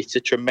he? And it's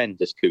a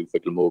tremendous coup for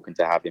Glamorgan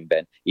to have him,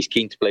 Ben. He's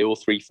keen to play all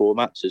 3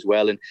 formats as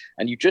well, and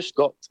you just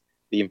got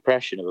the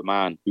impression of a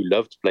man who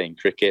loved playing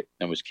cricket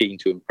and was keen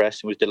to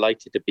impress and was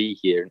delighted to be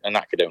here, and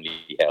that could only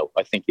help.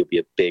 I think he'll be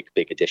a big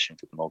addition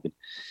for Glamorgan.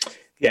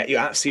 Yeah, you're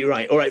absolutely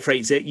right. All right,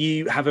 Fraser,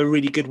 you have a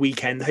really good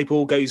weekend. Hope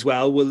all goes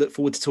well. We'll look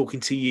forward to talking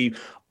to you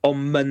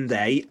on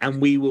Monday,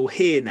 and we will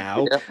hear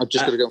now. Yeah, I've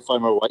just got to go and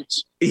find my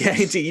whites. Yeah,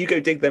 indeed, you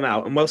go dig them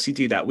out. And whilst you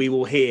do that, we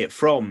will hear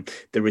from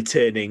the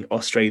returning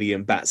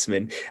Australian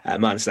batsman,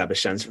 Marnus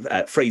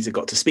Labuschagne. Fraser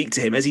got to speak to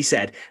him, as he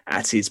said,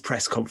 at his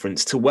press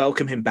conference to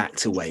welcome him back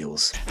to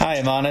Wales.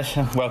 Hi,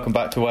 Marnus. Welcome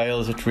back to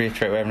Wales. To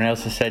reiterate what everyone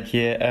else has said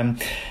here.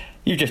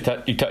 You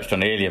touched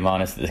on earlier,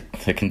 Marnus, that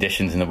the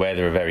conditions and the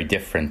weather are very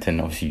different,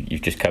 and obviously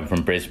you've just come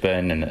from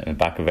Brisbane and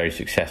back a very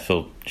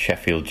successful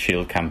Sheffield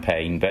Shield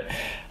campaign. But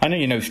I know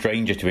you're no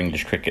stranger to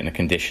English cricket and the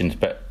conditions,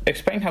 but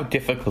explain how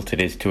difficult it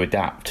is to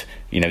adapt,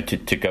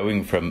 to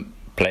going from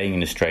playing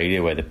in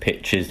Australia where the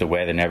pitches, the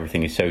weather and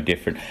everything is so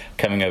different,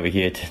 coming over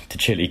here to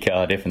chilly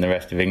Cardiff and the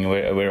rest of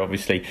England where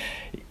obviously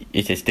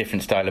it is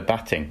different style of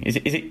batting. Is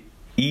it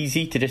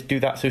easy to just do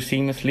that so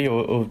seamlessly,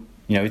 or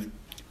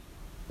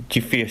do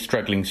you fear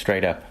struggling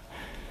straight up?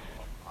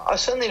 I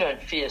certainly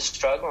don't fear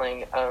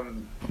struggling,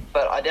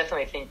 but I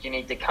definitely think you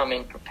need to come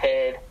in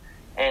prepared,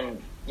 and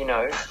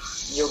your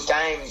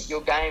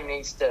game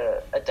needs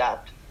to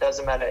adapt.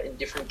 Doesn't matter in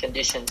different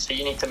conditions, so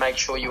you need to make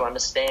sure you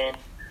understand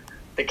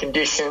the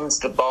conditions,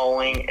 the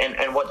bowling,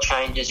 and what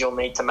changes you'll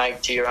need to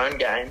make to your own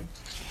game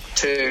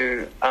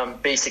to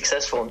be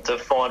successful and to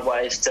find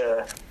ways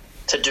to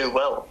do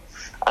well.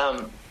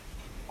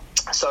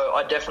 So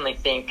I definitely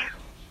think.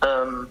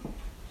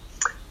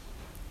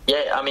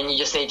 You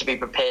just need to be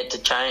prepared to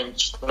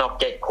change, not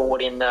get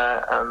caught in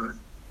the,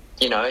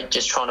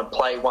 just trying to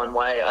play one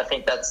way. I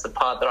think that's the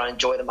part that I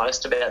enjoy the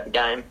most about the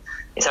game,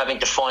 is having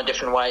to find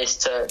different ways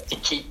to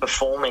keep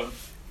performing.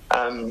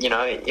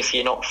 If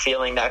you're not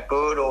feeling that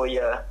good, or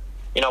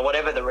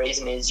whatever the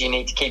reason is, you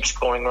need to keep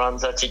scoring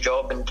runs. That's your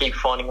job, and keep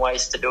finding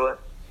ways to do it.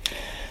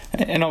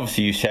 And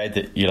obviously you said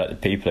that you like the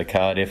people of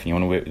Cardiff and you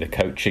want to work with the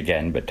coach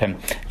again, but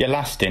your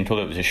last stint,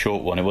 although it was a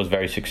short one, it was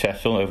very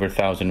successful, over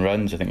 1,000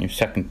 runs. I think you're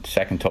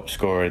second top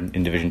scorer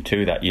in Division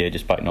 2 that year,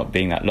 despite not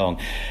being that long.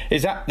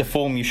 Is that the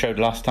form you showed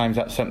last time? Is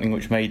that something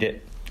which made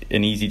it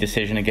an easy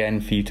decision again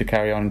for you to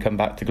carry on and come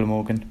back to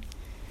Glamorgan?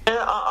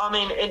 Yeah,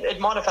 it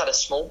might have had a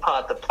small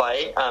part to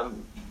play,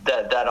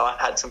 that I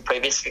had some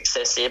previous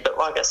success here, but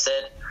like I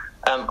said,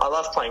 I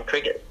love playing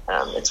cricket.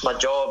 It's my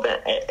job,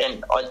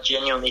 and I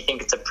genuinely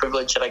think it's a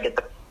privilege that I get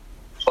to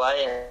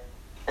play.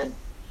 And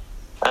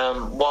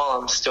while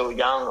I'm still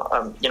young,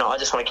 I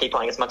just want to keep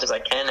playing as much as I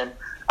can. And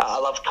I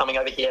love coming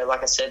over here,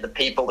 like I said, the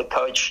people, the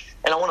coach,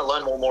 and I want to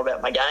learn more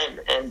about my game.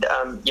 And,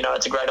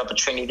 it's a great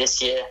opportunity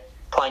this year,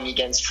 playing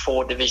against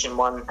 4 Division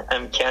 1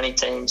 county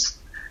teams,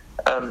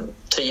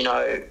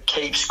 to,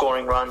 keep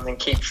scoring runs and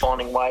keep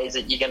finding ways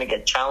that you're going to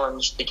get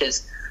challenged,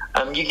 because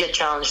you get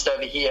challenged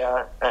over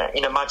here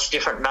in a much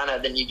different manner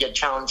than you get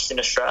challenged in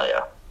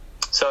Australia.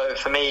 So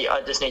for me,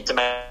 I just need to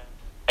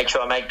make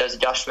sure I make those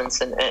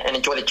adjustments and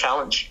enjoy the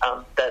challenge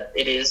that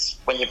it is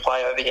when you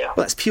play over here.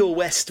 Well, that's Pure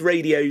West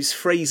Radio's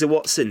Fraser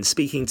Watson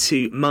speaking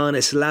to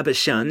Marnus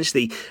Labuschagne,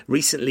 the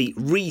recently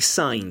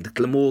re-signed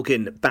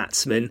Glamorgan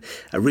batsman,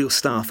 a real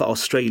star for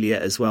Australia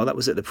as well. That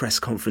was at the press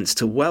conference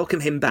to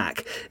welcome him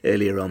back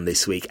earlier on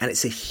this week. And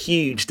it's a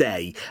huge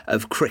day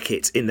of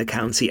cricket in the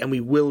county, and we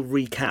will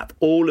recap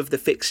all of the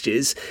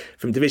fixtures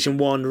from Division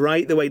 1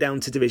 right the way down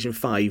to Division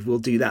 5. We'll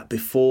do that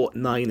before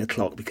 9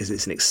 o'clock because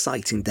it's an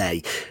exciting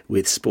day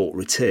with sport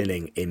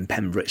returning in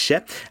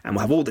Pembrokeshire, and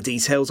we'll have all the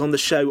details on the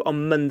show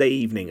on Monday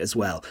evening as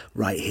well,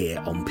 right here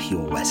on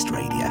Pure West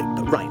Radio.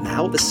 But right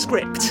now, the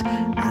script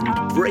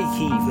and break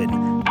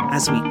even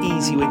as we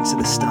ease you into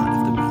the start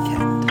of the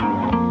weekend.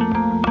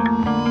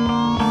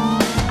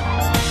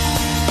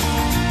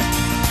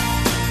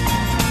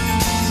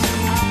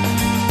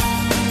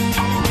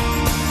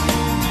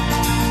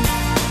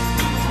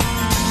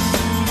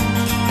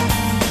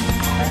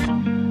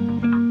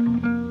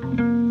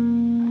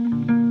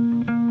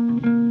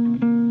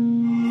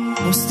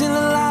 I'm still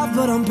alive,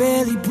 but I'm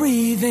barely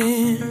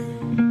breathing.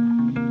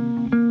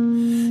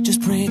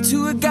 Just praying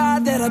to a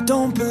God that I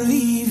don't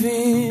believe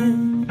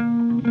in.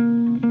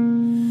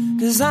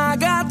 'Cause I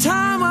got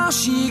time while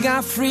she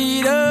got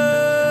freedom.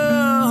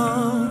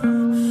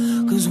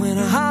 'Cause when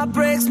a heart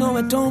breaks, no,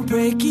 it don't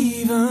break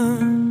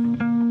even.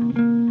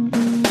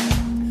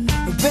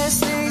 The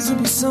best days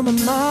will be some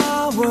of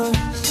my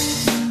worst.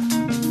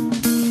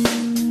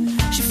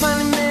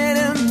 finally met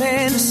a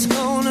man that's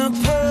gonna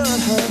put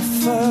her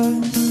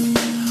first.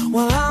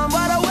 While I'm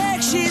wide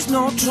awake, she's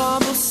no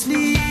trouble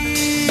sleeping.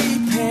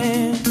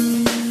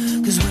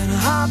 Cause when her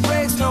heart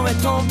breaks, no,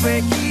 it don't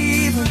break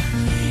even,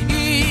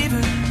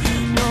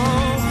 no.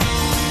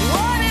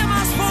 What am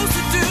I supposed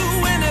to do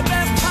when the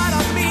best part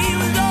of me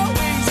was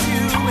always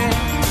you?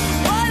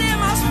 And what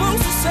am I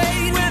supposed to say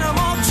when I'm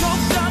all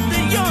choked up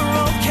that you're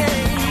okay?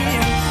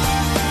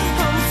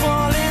 I'm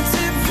falling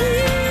to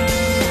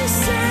pieces,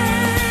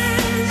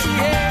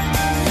 yeah.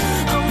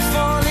 I'm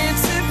falling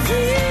to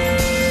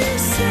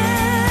pieces.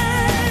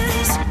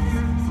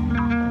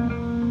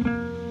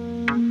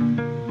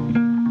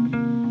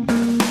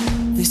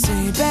 They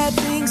say bad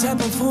things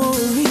happen for a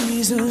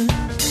reason,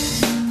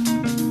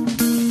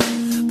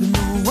 but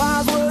no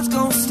wild words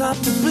gon' stop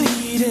the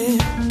bleeding.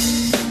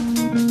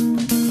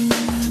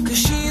 Cause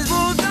she's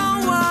moved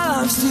on while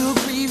I'm still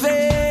grieving.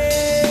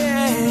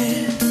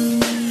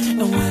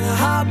 And when a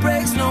heart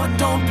breaks, no, it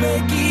don't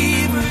break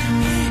even.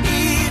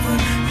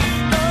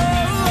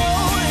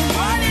 Oh, and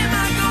what am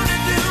I gonna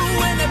do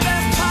when the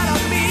best part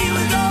of me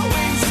was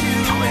always you?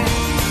 And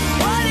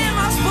what am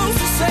I supposed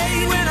to say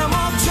when I'm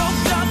all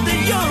choked up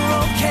that you're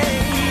okay?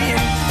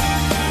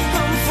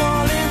 I'm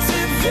falling to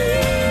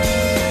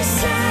pieces,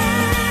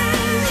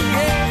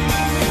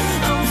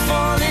 yeah. I'm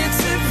falling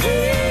to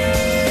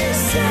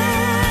pieces,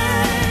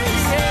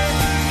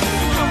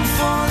 yeah. I'm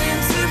falling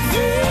to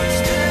pieces.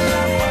 Still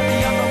love what the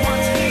other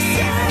ones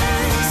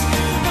pieces.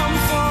 I'm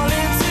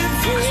falling to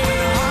pieces. When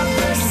the heart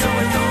breaks, so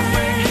it don't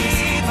break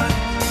even.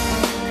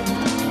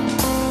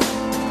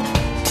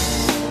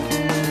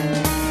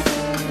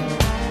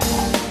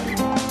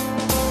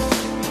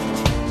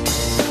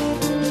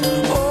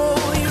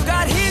 Oh, you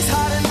got his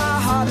heart and my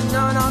heart and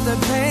none of the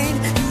pain.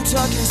 You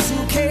took your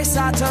suitcase,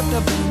 I took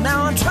the blame.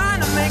 Now I'm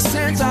trying to make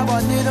sense of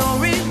what little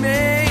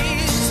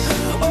remains.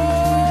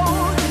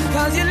 Oh,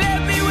 cause you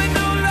left me with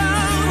no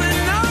love and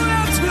no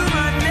love to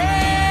my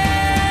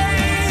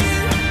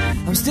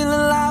name. I'm still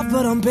alive,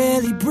 but I'm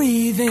barely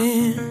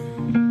breathing.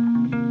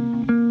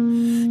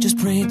 Just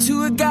praying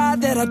to a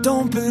God that I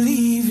don't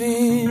believe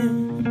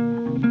in.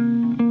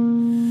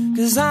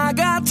 Cause I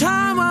got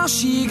time while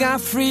she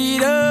got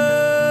freedom.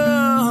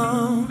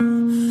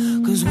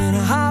 Cause when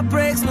a heart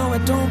breaks, no,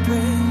 it don't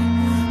break.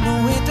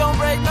 No, it don't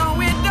break, no,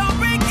 it don't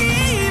break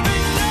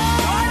even. No.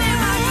 What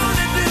am I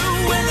gonna do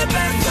when the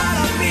best part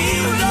of me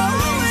was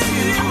always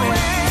you?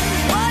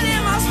 What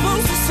am I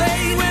supposed to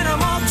say when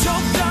I'm all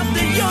choked up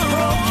that you're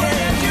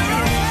okay?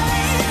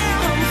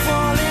 I'm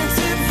falling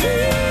to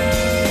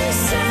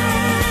pieces,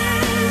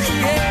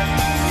 yeah.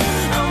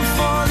 I'm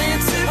falling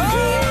to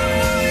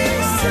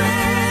pieces,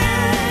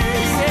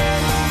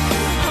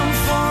 yeah. I'm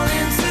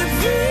falling to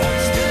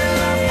pieces. Still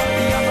love what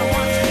the other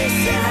ones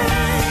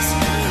pieces.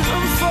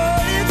 I'm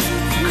falling to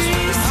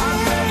pieces. Heart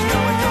breaks, no,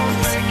 it don't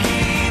break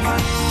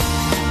even.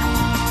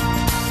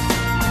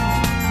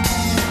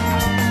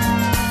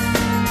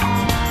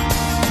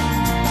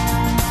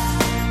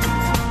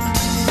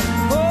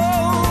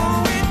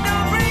 Oh, it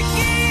don't break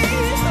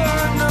either,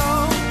 no.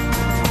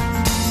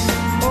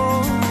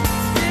 Oh,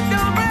 it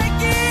don't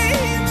break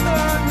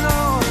either,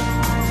 no.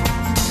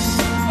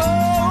 Oh,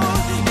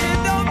 it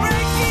don't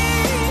break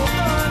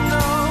either,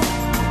 no.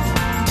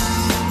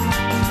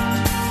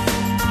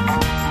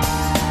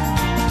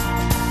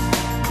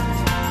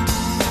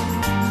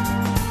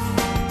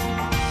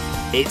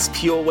 It's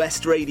Pure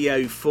West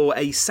Radio for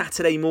a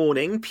Saturday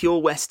morning, Pure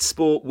West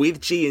Sport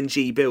with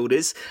G&G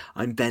Builders.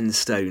 I'm Ben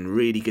Stone.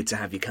 Really good to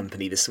have your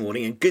company this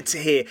morning, and good to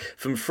hear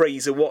from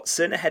Fraser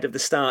Watson ahead of the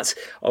start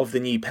of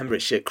the new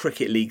Pembrokeshire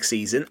Cricket League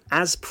season.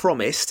 As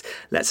promised,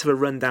 let's have a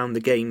rundown of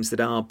the games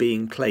that are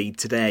being played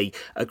today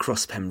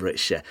across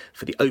Pembrokeshire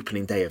for the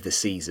opening day of the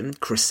season.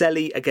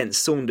 Crossley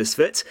against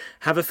Saundersfoot,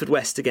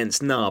 Haverfordwest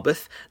against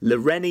Narberth,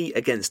 Lawrenny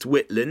against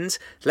Whitland,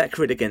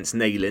 Leckerid against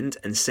Neyland,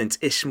 and St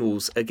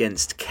Ishmael's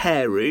against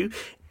Carew.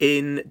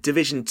 In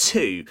Division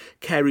 2,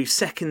 Carew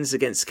seconds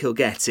against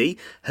Kilgetty,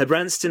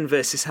 Herbranston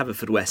versus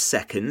Haverfordwest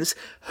seconds,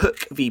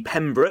 Hook v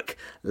Pembroke,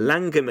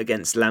 Langham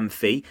against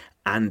Lamphey,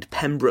 and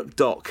Pembroke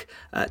Dock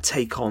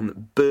take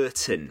on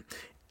Burton.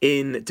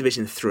 In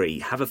Division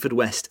 3,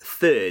 Haverfordwest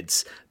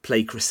thirds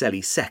play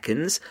Crossley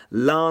seconds,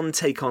 Larne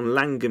take on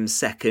Langham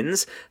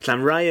seconds,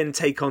 Llanrhian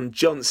take on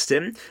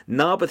Johnston,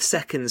 Narberth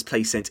seconds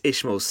play St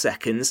Ishmael's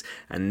seconds,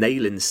 and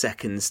Neyland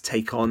seconds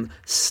take on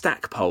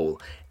Stackpole.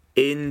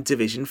 In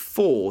Division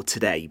 4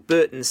 today,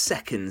 Burton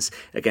seconds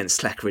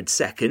against Leckerid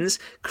seconds,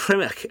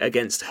 Crimmock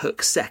against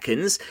Hook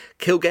seconds,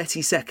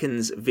 Kilgetty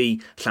seconds v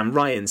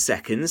Llanrhian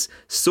seconds,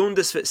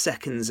 Saundersfoot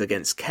seconds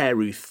against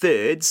Carew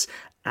thirds,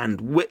 and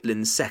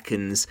Whitland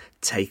seconds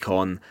take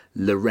on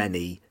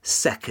Lawrenny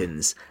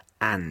seconds.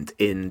 And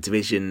in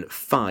Division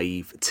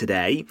 5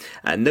 today,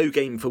 no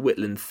game for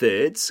Whitland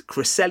thirds,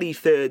 Crossley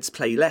thirds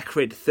play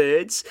Leckerid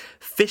thirds,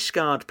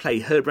 Fishguard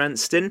play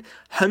Herbranston,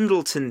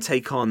 Hundleton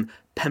take on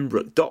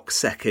Pembroke Dock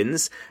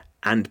seconds,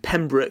 and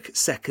Pembroke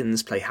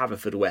seconds play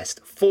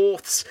Haverfordwest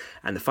fourths,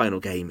 and the final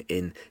game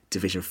in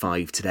Division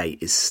 5 today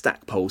is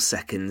Stackpole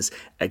seconds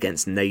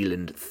against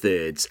Neyland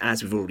thirds.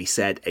 As we've already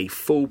said, a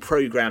full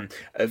programme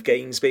of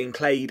games being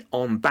played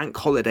on Bank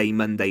Holiday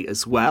Monday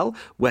as well,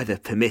 weather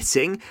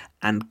permitting,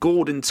 and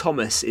Gordon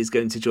Thomas is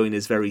going to join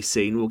us very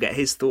soon. We'll get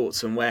his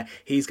thoughts on where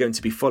he's going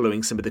to be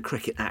following some of the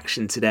cricket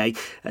action today,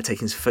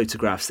 taking some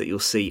photographs that you'll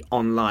see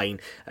online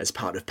as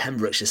part of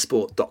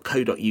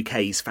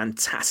PembrokeshireSport.co.uk's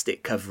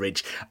fantastic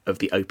coverage of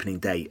the opening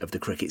day of the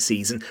cricket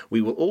season.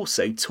 We will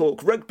also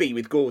talk rugby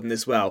with Gordon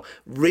as well.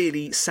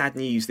 Really sad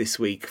news this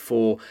week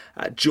for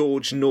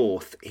George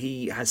North.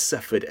 He has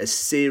suffered a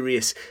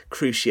serious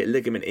cruciate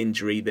ligament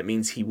injury that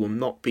means he will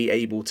not be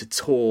able to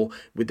tour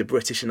with the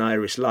British and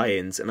Irish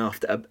Lions, and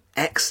after an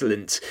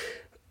excellent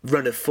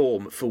run of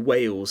form for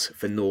Wales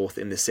for North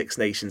in the Six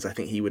Nations, I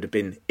think he would have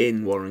been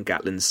in Warren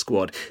Gatland's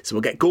squad. So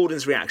we'll get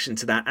Gordon's reaction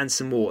to that and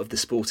some more of the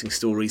sporting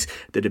stories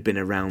that have been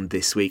around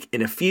this week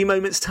in a few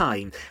moments'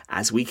 time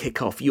as we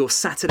kick off your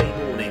Saturday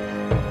morning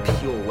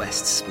Pure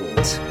West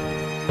Sport.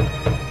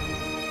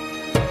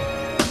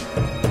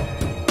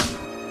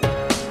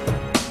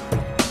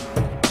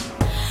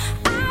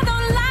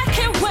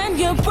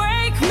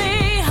 Break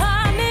me,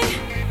 honey.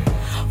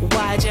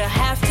 Why'd you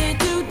have to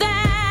do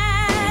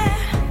that?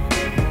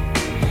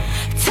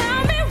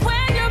 Tell me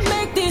when you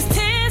make these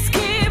tears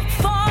keep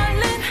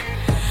falling.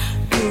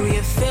 Do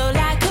you feel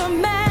like a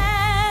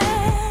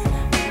man?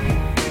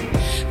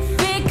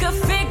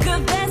 Figure,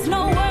 there's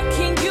no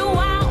working you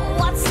out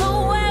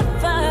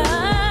whatsoever.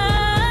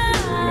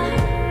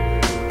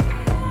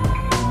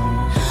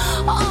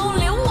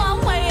 Only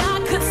one way I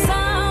could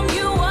sum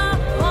you up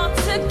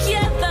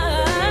altogether.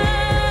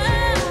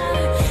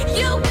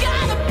 You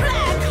got a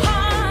black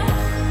heart,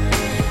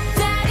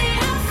 Daddy,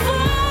 I'm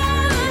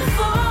falling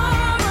for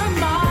a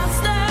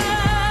monster.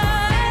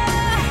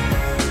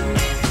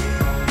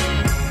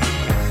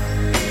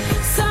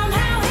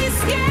 Somehow he's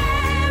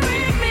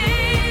scaring me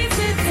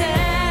to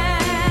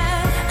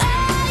death.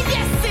 Oh,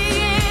 yes he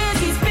is,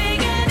 he's big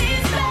and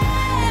he's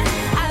bad.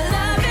 I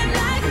love him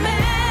like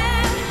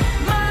mad.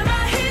 Mama,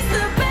 he's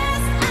the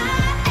best I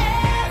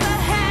ever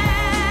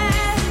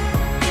had.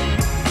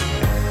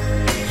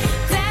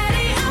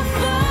 Daddy, I'm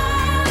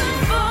falling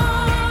for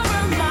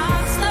a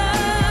monster.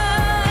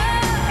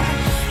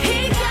 He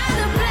got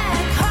a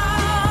black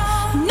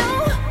heart. No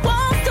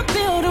walls to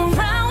build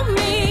around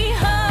me,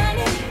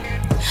 honey,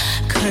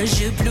 'cause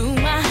you blew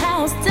my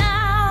house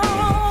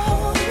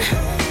down.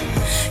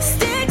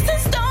 Sticks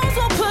and stones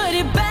will put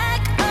it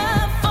back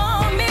up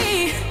for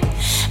me,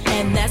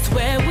 and that's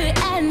where we're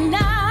at now.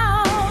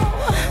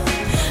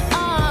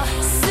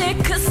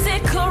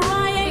 Sicker,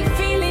 I ain't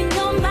feeling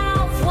your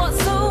mouth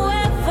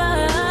whatsoever.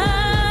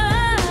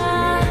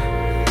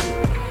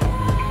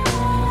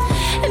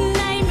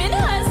 Naming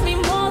hurts me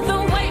more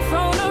than weight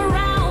thrown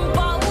around,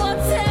 but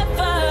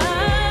whatever.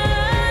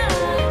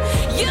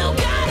 You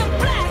got a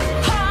black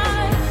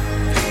heart,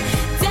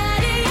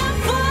 Daddy, I'm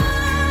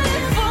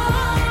falling for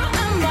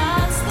a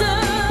monster.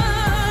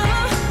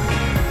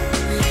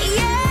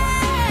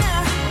 Yeah,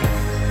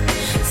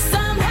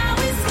 somehow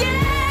he's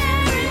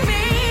scaring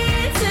me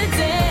to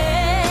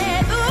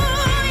death.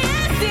 Ooh,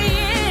 yes he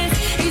is,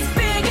 he's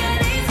big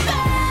and he's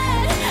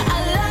bad. I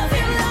love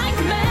him like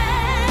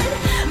mad.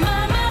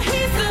 Mama,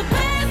 he's the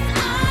best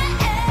I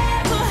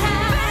ever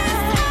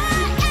had.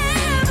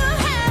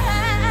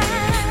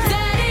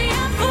 Daddy,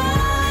 I'm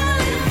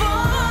falling for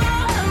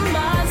a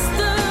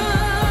monster.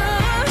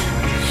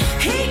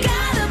 He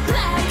got a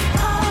black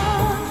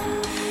heart.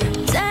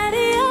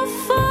 Daddy, I'm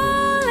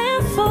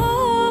falling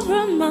for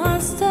a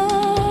monster.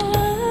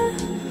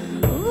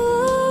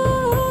 Ooh,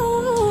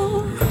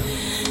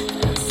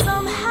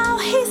 somehow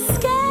he's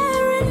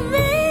scaring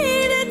me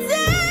to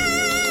death.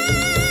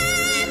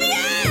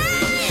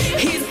 Yeah,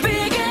 he's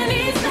big and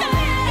he's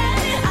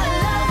bad. I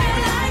love him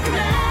like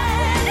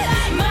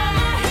mad.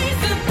 Mama, he's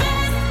the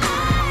best I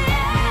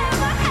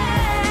ever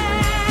had.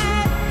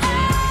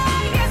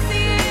 Yes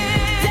he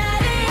is.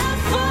 Daddy, I'm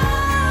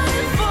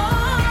falling for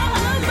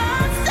a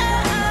monster.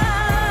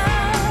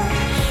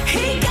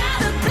 He got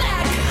a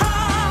black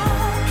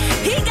heart.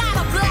 He got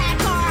a black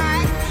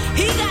heart.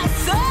 He got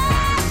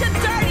such a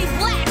dirty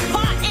black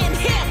heart in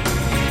him.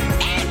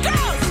 It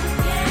goes.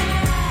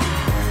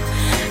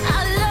 I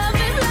love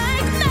him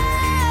like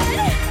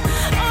mad.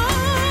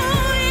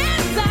 Oh,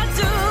 yes I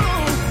do.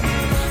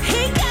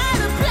 He got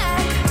a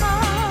black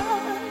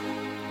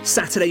heart.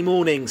 Saturday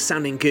morning,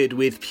 sounding good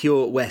with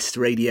Pure West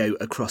Radio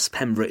across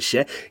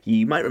Pembrokeshire.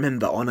 You might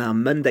remember on our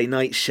Monday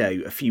night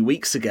show a few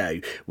weeks ago,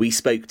 we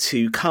spoke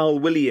to Carl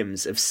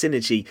Williams of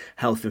Synergy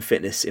Health and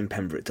Fitness in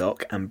Pembroke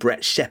Dock and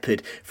Brett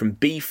Shepherd from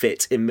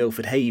BeFit in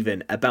Milford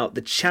Haven about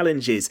the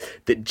challenges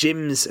that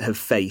gyms have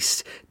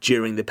faced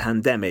during the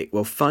pandemic.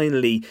 Well,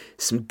 finally,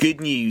 some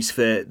good news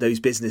for those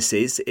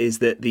businesses is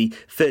that the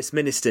First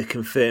Minister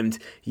confirmed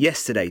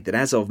yesterday that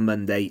as of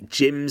Monday,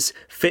 gyms,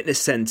 fitness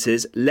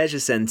centres, leisure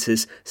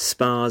centres,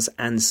 spas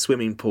and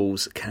swimming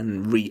pools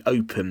can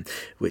reopen,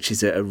 which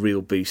is a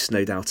real boost,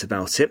 no doubt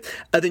about it.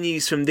 Other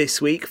news from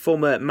this week,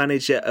 former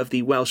manager of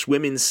the Welsh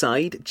women's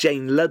side,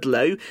 Jane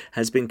Ludlow,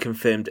 has been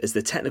confirmed as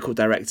the technical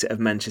director of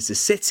Manchester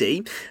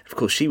City. Of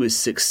course, she was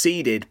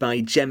succeeded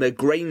by Gemma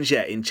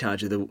Granger in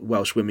charge of the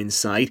Welsh women's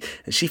side,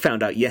 and she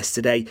found out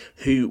yesterday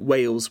who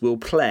Wales will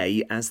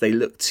play as they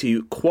look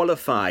to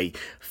qualify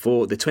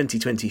for the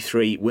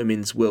 2023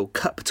 Women's World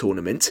Cup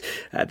tournament.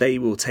 They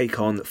will take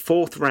on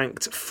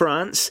 4th-ranked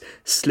France,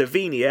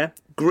 Slovenia,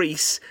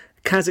 Greece,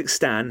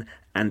 Kazakhstan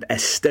and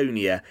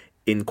Estonia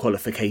in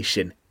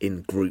qualification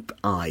in Group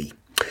I.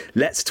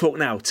 Let's talk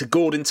now to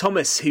Gordon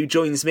Thomas, who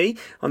joins me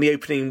on the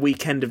opening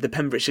weekend of the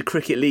Pembrokeshire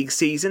Cricket League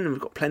season. And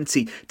we've got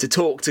plenty to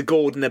talk to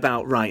Gordon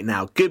about right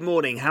now. Good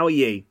morning, how are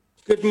you?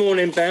 Good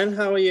morning, Ben.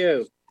 How are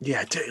you?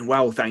 Yeah, doing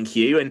well, thank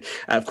you. And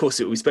of course,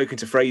 we've spoken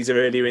to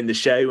Fraser earlier in the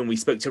show, and we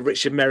spoke to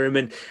Richard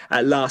Merriman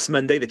last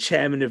Monday, the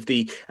chairman of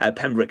the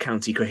Pembroke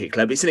County Cricket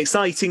Club. It's an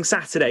exciting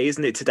Saturday,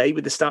 isn't it, today,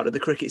 with the start of the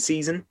cricket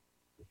season?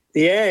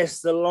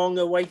 Yes, the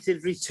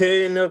long-awaited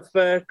return of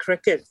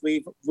cricket.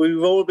 We've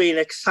all been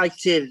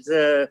excited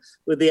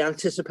with the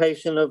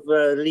anticipation of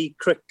league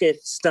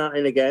cricket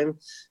starting again,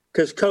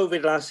 because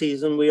COVID last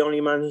season, we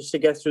only managed to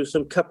get through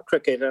some cup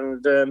cricket.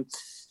 And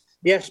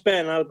yes,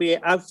 Ben, I'll be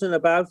out and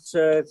about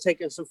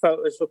taking some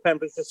photos for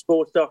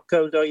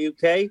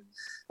pembrokeshiresport.co.uk.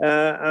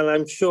 And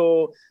I'm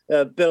sure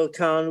Bill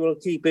Kahn will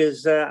keep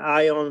his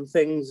eye on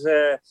things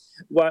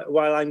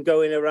while I'm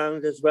going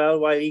around as well,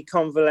 while he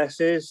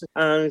convalesces,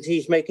 and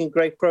he's making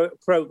great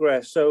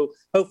progress. So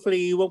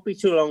hopefully it won't be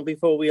too long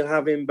before we'll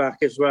have him back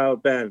as well,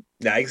 Ben.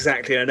 Yeah,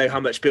 exactly. I know how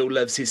much Bill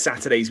loves his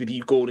Saturdays with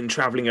you, Gordon,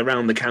 travelling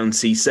around the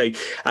county. So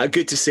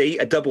good to see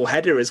a double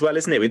header as well,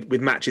 isn't it,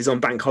 with matches on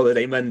Bank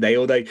Holiday Monday.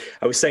 Although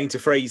I was saying to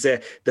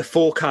Fraser, the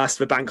forecast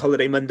for Bank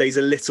Holiday Monday is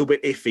a little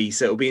bit iffy.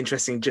 So it'll be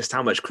interesting just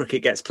how much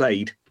cricket gets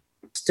played.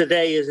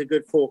 Today is a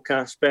good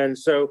forecast, Ben.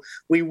 So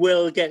we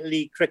will get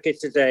league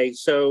cricket today.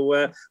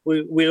 So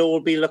we'll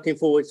all be looking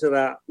forward to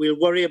that. We'll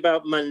worry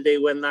about Monday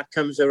when that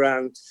comes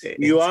around.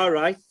 You are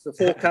right. The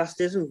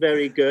forecast isn't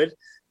very good.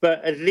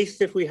 But at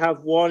least if we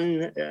have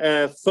one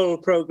full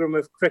programme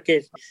of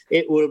cricket,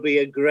 it will be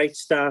a great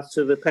start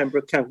to the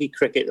Pembroke County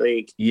Cricket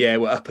League. Yeah,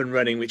 we're up and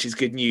running, which is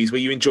good news.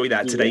 Well, you enjoy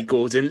that today,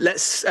 Gordon.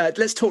 Let's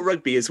talk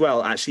rugby as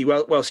well, actually,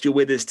 whilst you're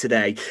with us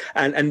today.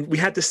 And we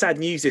had the sad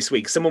news this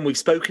week. Someone we've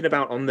spoken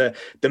about on the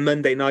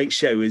Monday night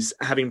show is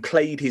having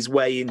played his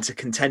way into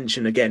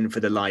contention again for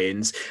the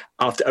Lions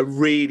after a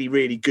really,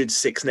 really good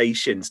Six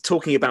Nations.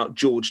 Talking about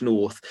George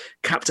North,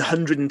 capped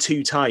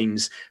 102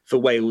 times for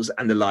Wales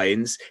and the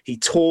Lions. He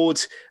toured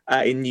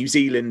in New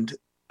Zealand,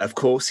 of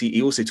course.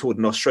 He also toured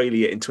in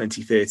Australia in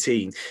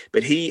 2013.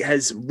 But he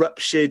has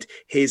ruptured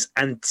his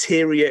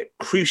anterior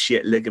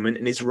cruciate ligament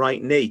in his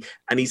right knee,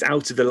 and he's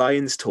out of the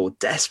Lions tour.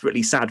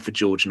 Desperately sad for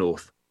George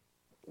North.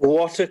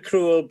 What a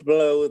cruel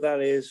blow that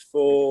is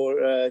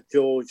for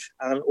George.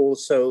 And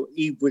also,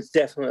 he would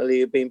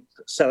definitely have been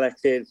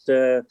selected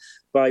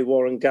by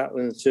Warren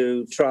Gatland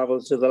to travel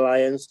to the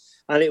Lions.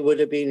 And it would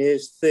have been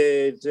his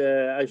third,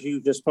 as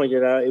you just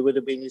pointed out, it would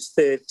have been his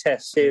third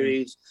Test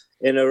series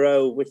in a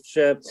row, which...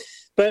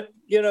 But,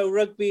 you know,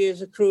 rugby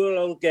is a cruel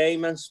old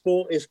game and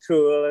sport is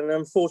cruel. And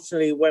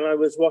unfortunately, when I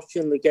was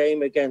watching the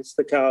game against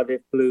the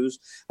Cardiff Blues,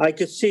 I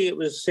could see it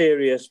was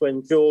serious.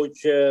 When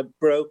George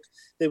broke,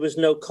 there was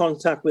no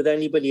contact with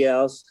anybody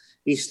else.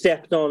 He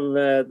stepped on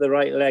the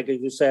right leg, as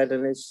you said,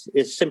 and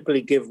it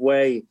simply give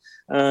way.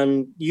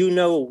 And you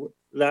know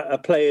that a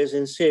player's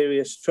in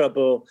serious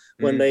trouble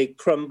when they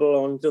crumble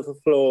onto the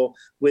floor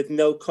with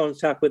no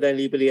contact with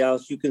anybody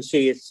else. You can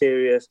see it's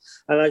serious.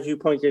 And as you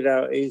pointed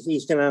out,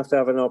 he's going to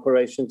have an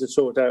operation to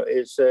sort out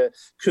his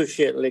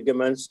cruciate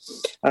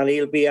ligaments. And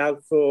he'll be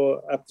out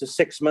for up to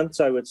 6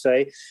 months, I would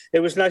say. It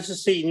was nice to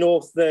see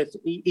North that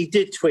he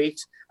did tweet,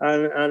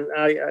 and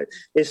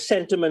his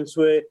sentiments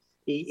were,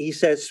 he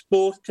says,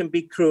 sport can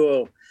be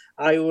cruel.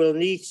 I will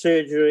need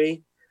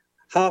surgery.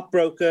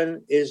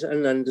 Heartbroken is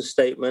an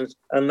understatement,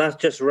 and that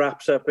just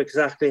wraps up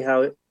exactly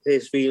how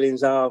his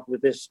feelings are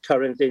with this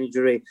current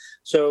injury.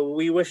 So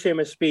we wish him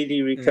a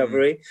speedy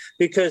recovery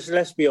because,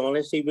 let's be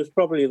honest, he was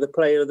probably the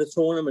player of the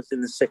tournament in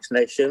the Six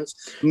Nations,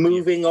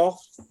 moving off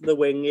the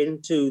wing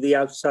into the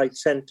outside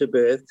centre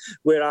berth,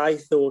 where I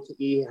thought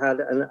he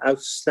had an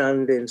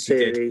outstanding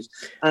series.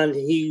 And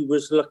he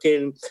was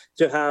looking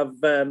to have,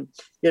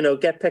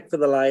 get picked for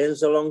the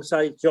Lions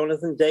alongside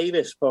Jonathan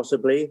Davis,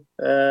 possibly,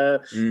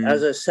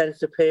 as a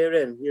centre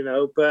pairing,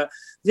 But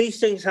these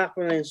things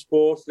happen in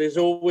sport. There's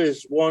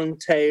always one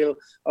tale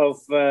of,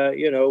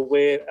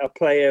 where a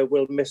player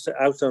will miss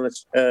out on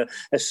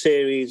a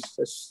series,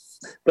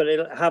 but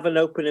it'll have an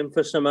opening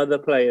for some other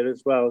player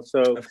as well.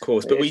 So of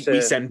course, but we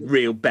send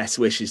real best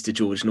wishes to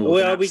George North.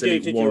 Well, we do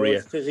to warrior.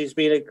 George, because he's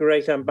been a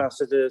great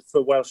ambassador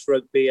for Welsh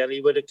rugby, and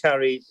he would have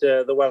carried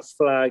the Welsh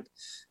flag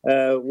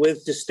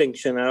with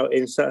distinction out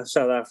in South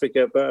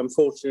Africa, but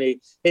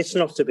unfortunately it's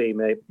not to be,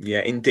 mate.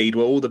 Yeah, indeed.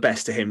 Well, all the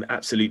best to him,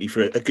 absolutely,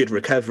 for a good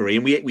recovery.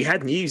 And we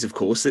had news, of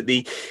course, that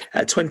the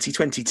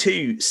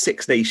 2022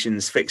 Six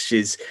Nations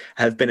fixtures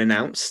have been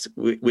announced,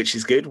 which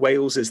is good.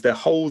 Wales, as the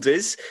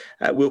holders,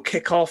 will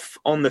kick off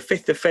on the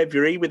 5th of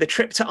February with a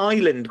trip to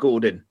Ireland,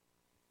 Gordon.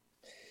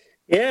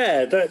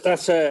 Yeah,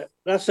 that's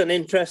an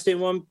interesting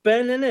one,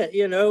 Ben, isn't it?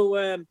 You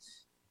know,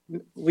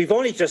 we've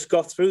only just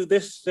got through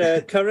this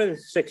current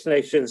Six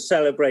Nations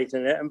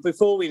celebrating it, and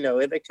before we know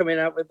it, they're coming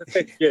out with the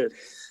fixtures.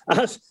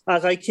 As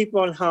I keep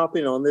on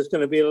harping on, there's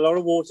going to be a lot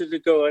of water to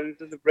go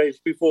under the bridge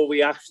before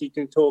we actually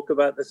can talk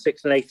about the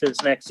Six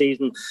Nations next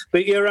season.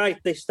 But you're right,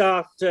 they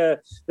start,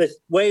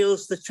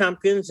 Wales, the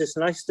champions, it's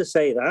nice to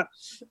say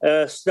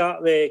that,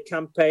 start their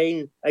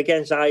campaign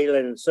against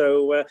Ireland.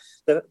 So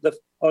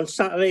on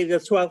Saturday, the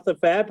 12th of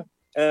Feb,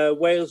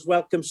 Wales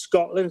welcome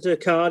Scotland to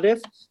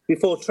Cardiff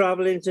before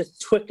travelling to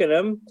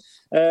Twickenham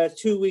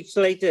 2 weeks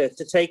later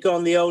to take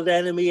on the old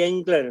enemy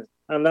England,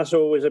 and that's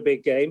always a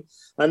big game.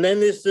 And then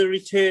there's the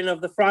return of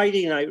the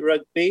Friday night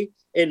rugby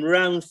in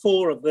round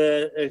 4 of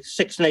the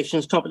Six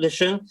Nations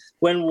competition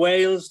when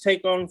Wales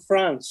take on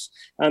France,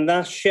 and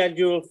that's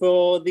scheduled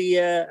for the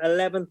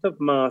 11th of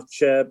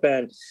March,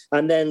 Ben.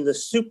 And then the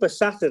Super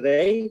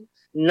Saturday,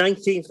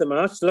 19th of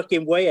March,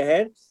 looking way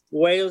ahead,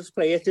 Wales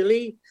play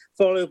Italy,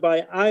 followed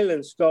by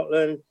Ireland,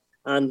 Scotland,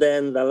 and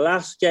then the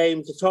last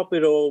game to top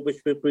it all, which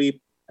would be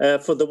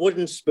for the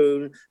wooden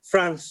spoon,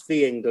 France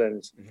v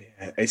England.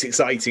 Yeah, it's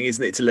exciting,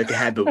 isn't it, to look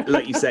ahead? But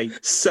like you say,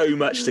 so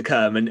much to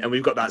come. And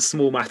we've got that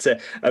small matter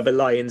of a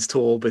Lions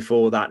tour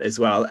before that as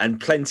well.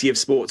 And plenty of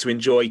sport to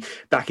enjoy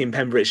back in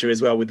Pembrokeshire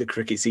as well, with the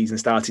cricket season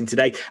starting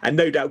today. And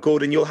no doubt,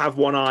 Gordon, you'll have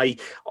one eye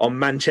on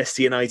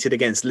Manchester United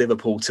against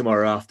Liverpool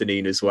tomorrow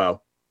afternoon as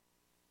well.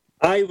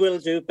 I will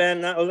do,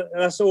 Ben.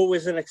 That's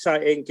always an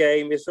exciting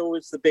game. It's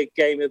always the big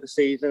game of the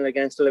season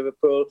against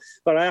Liverpool.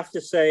 But I have to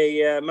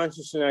say,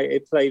 Manchester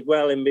United played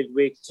well in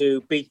midweek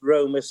to beat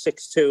Roma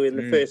 6-2 in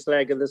the first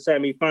leg of the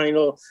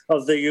semi-final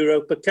of the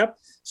Europa Cup.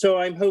 So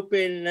I'm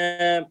hoping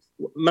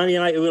Man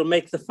United will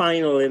make the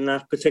final in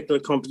that particular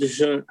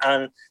competition,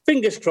 and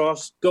fingers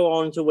crossed, go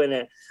on to win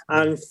it.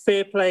 And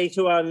fair play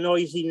to our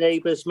noisy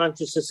neighbours,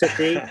 Manchester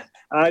City.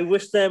 I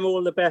wish them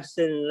all the best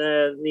in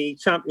the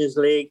Champions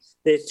League.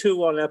 They're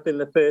 2-1 up in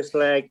the first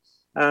leg,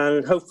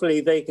 and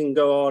hopefully they can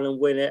go on and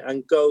win it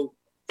and go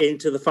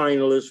into the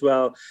final as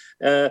well.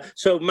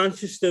 So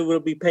Manchester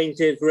will be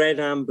painted red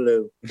and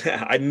blue.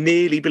 I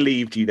nearly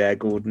believed you there,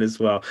 Gordon, as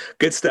well.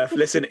 Good stuff.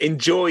 Listen,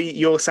 enjoy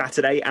your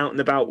Saturday out and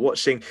about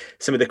watching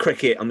some of the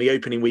cricket on the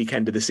opening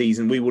weekend of the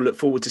season. We will look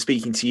forward to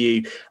speaking to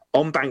you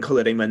on Bank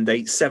Holiday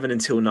Monday, 7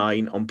 until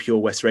 9 on Pure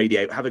West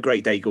Radio. Have a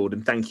great day,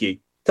 Gordon. Thank you.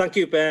 Thank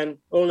you, Ben.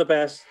 All the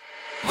best.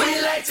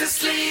 We like to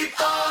sleep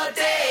all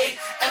day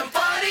and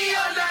party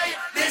all night.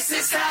 This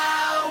is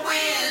how we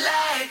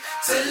like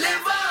to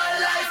live our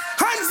life.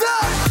 Hands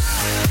up!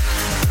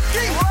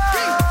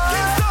 Kingston!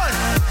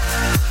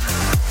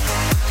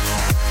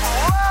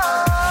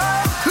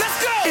 Let's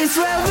go! It's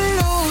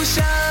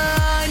revolution,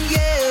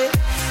 yeah.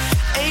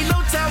 Ain't no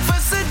time for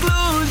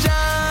seclusion,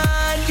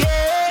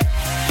 yeah.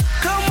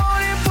 Come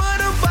on and put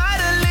a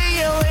bottle in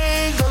your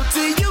hand. Go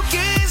till you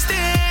can't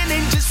stand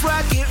and just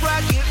rock it,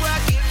 rock it,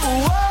 rock it.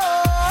 Whoa,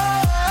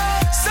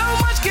 so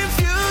much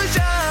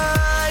confusion,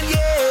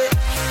 yeah.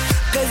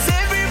 'Cause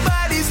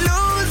everybody's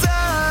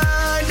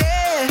losing,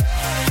 yeah.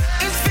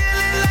 It's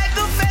feeling like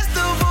a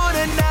festival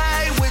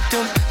tonight with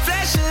them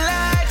flashing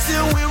lights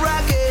and we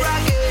rock it,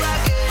 rock it,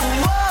 rock it.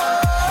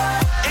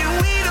 Whoa,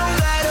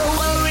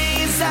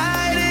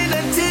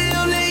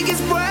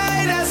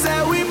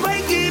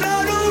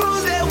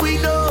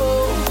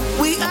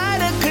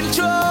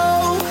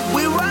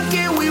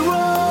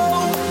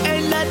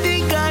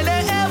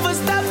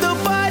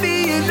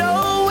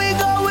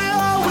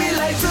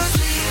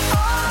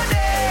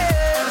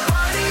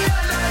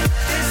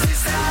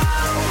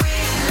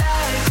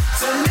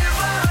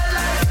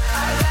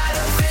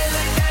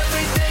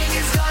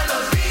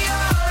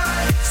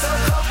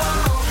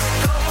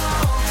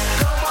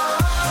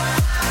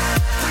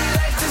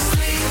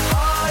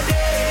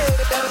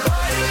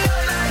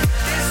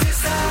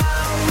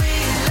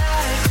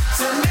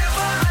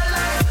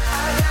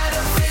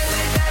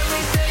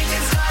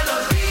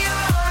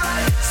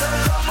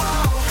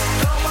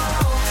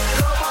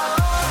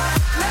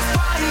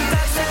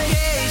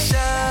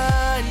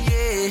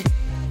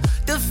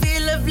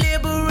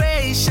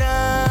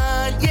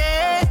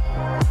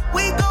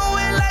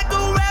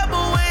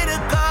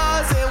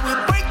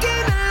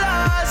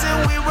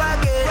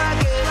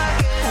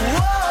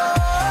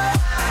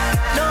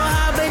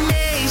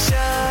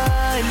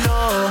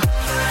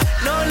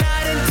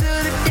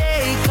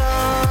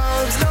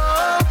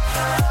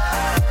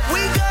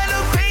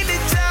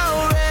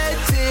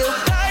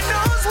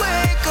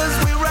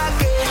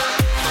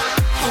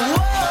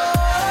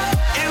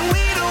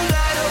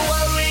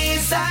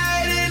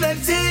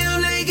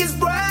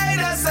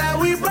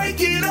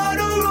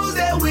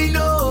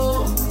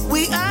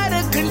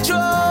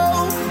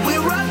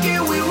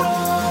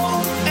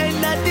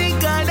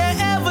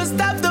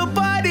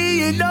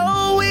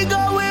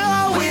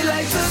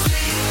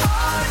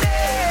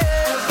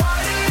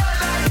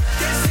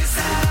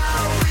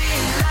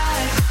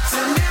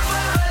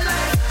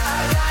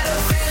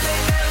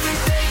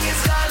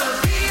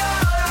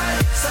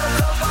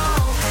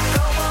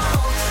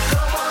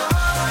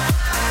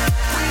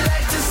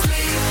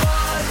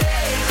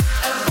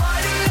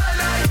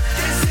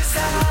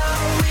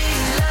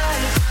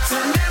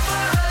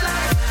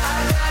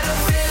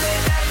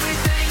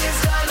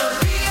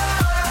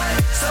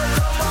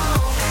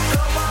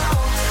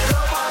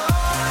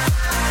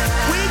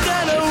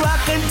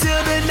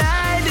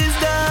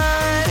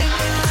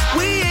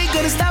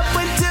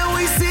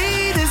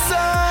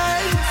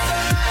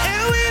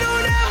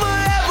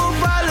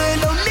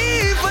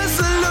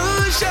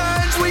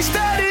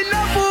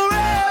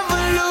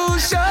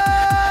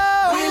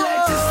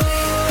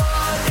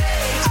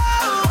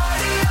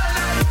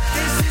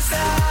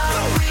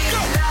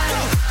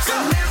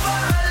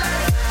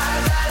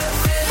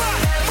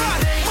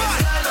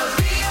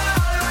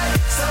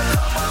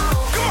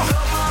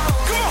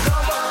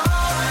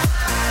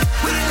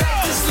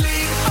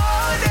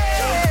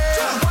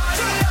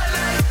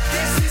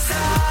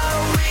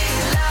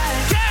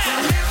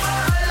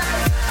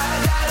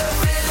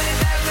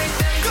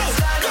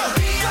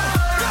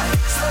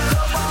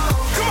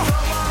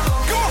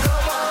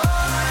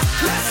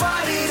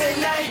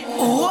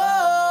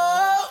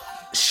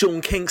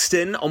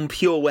 Kingston on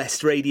Pure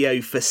West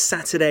Radio for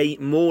Saturday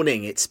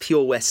morning. It's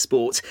Pure West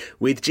Sport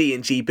with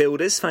G&G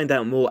Builders. Find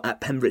out more at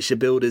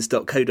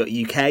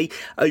pembrokeshirebuilders.co.uk.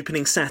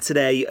 Opening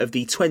Saturday of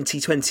the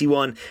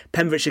 2021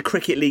 Pembrokeshire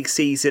Cricket League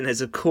season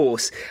has, of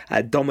course,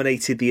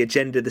 dominated the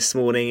agenda this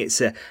morning.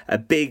 It's a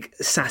big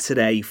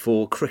Saturday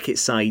for cricket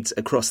sides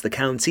across the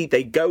county.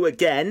 They go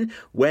again,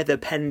 weather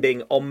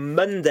pending, on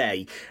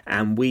Monday,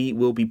 and we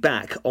will be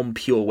back on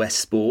Pure West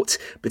Sport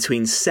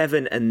between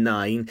 7 and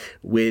 9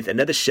 with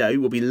another show.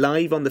 We'll be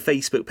live on the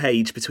Facebook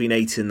page between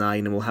 8 and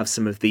 9, and we'll have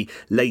some of the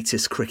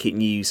latest cricket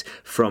news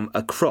from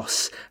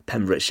across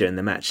Pembrokeshire and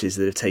the matches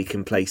that have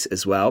taken place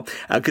as well.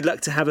 Good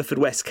luck to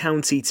Haverfordwest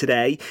County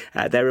today.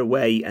 They're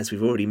away, as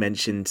we've already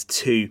mentioned,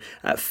 to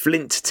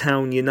Flint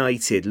Town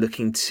United,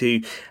 looking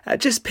to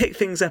just pick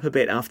things up a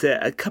bit after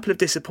a couple of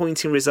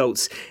disappointing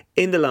results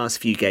in the last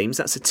few games.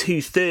 That's a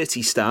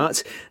 2:30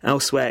 start.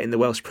 Elsewhere in the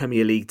Welsh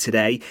Premier League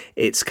today,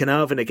 it's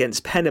Carnarvon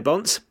against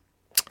Penybont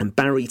and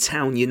Barry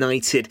Town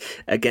United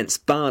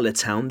against Barla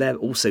Town. They're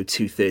also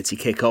 2:30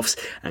 kickoffs,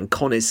 and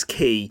Connors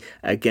Quay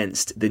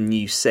against the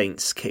New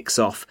Saints kicks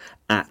off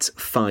at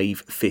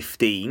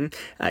 5:15.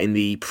 In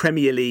the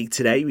Premier League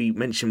today, we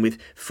mentioned with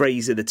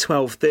Fraser the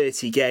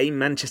 12:30 game.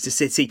 Manchester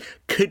City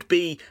could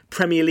be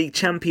Premier League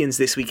champions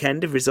this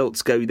weekend if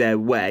results go their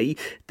way.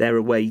 They're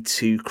away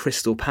to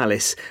Crystal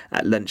Palace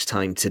at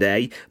lunchtime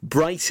today.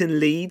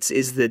 Brighton Leeds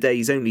is the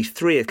day's only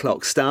 3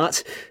 o'clock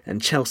start,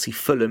 and Chelsea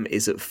Fulham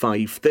is at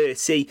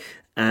 5:30.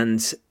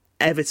 And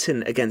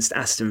Everton against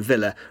Aston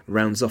Villa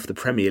rounds off the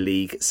Premier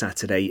League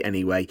Saturday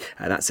anyway.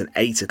 That's an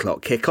 8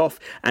 o'clock kickoff.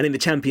 And in the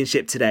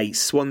Championship today,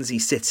 Swansea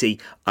City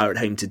are at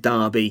home to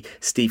Derby.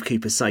 Steve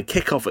Cooper's side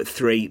kick off at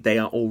 3. They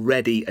are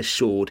already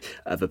assured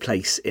of a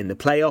place in the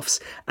playoffs.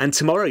 And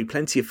tomorrow,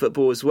 plenty of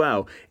football as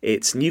well.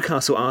 It's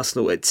Newcastle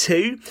Arsenal at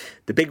 2.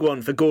 The big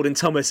one for Gordon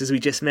Thomas, as we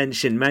just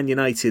mentioned, Man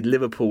United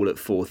Liverpool at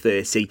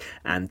 4:30,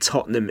 and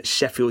Tottenham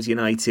Sheffield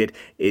United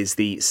is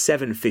the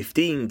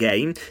 7:15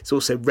 game. It's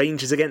also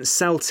Rangers against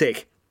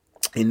Celtic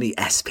in the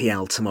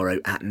SPL tomorrow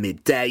at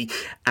midday.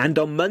 And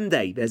on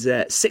Monday, there's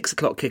a 6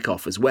 o'clock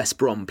kickoff as West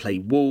Brom play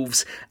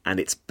Wolves, and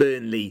it's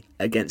Burnley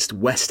against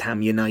West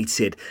Ham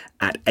United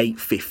at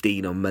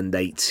 8:15 on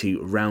Monday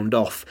to round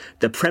off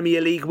the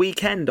Premier League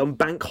weekend on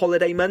Bank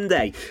Holiday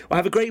Monday. Well,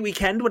 have a great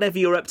weekend, whatever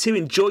you're up to.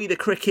 Enjoy the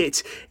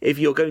cricket if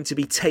you're going to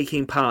be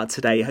taking part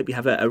today. I hope you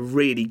have a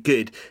really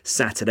good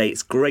Saturday.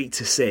 It's great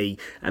to see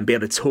and be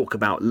able to talk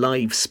about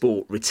live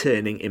sport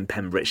returning in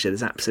Pembrokeshire.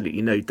 There's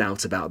absolutely no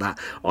doubt about that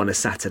on a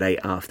Saturday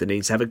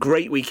afternoon. So have a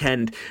great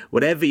weekend,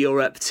 whatever you're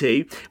up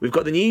to. We've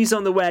got the news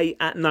on the way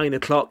at 9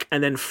 o'clock,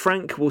 and then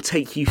Frank will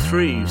take you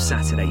through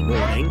Saturday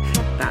morning.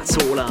 That's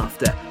all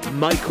after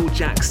Michael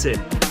Jackson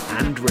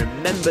and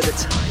Remember the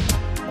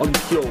Time on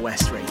Pure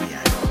West Radio.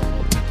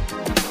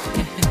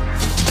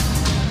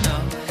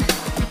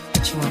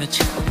 What you wanna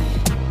try?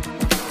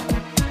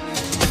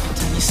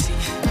 Can you see?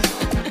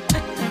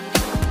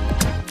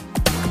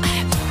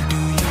 Do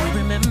you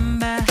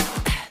remember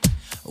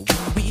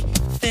when we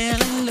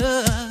fell in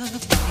love?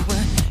 We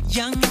were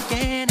young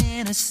and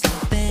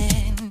innocent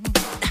then.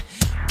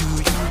 Do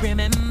you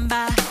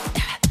remember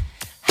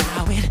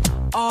how it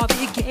all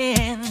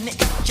began? It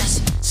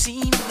just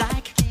seemed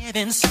like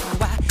heaven, so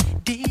I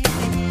did it.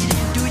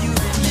 Do you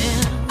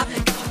remember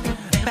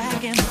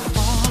back in the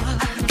fall?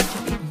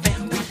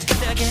 Then we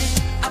did again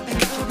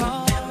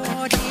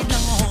all day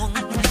long.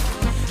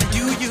 Do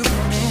you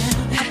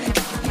remember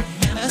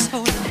us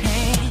holding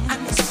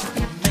hands?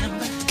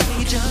 Remember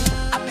each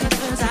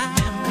other's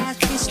eyes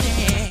we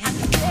stand.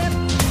 Do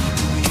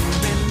you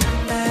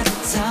remember the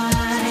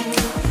time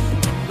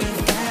we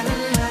fell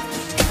in love?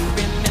 Do you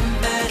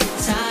remember the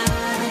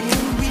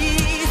time we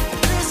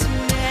first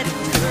met,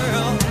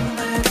 girl?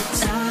 Remember the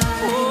time,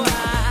 oh,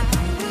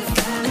 we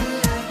fell in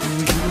love. Do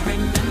you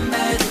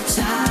remember the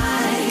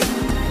time?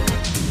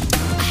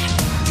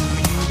 Do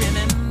you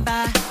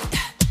remember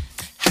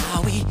how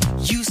we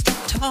used to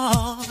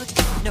talk?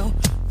 No,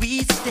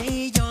 we'd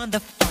stay on the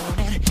phone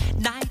at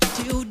night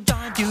till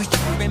dawn. Do you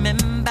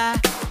remember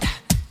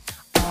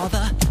all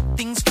the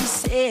things we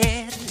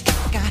said?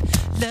 Like I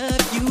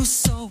love you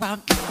so I'll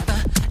never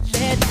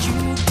let you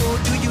go.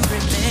 Do you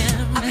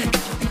remember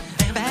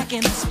back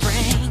in the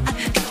spring?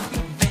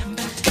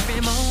 Remember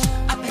every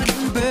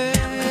morning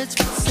birds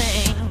would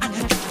sing?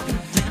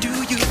 Do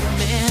you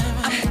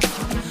remember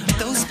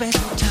those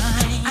special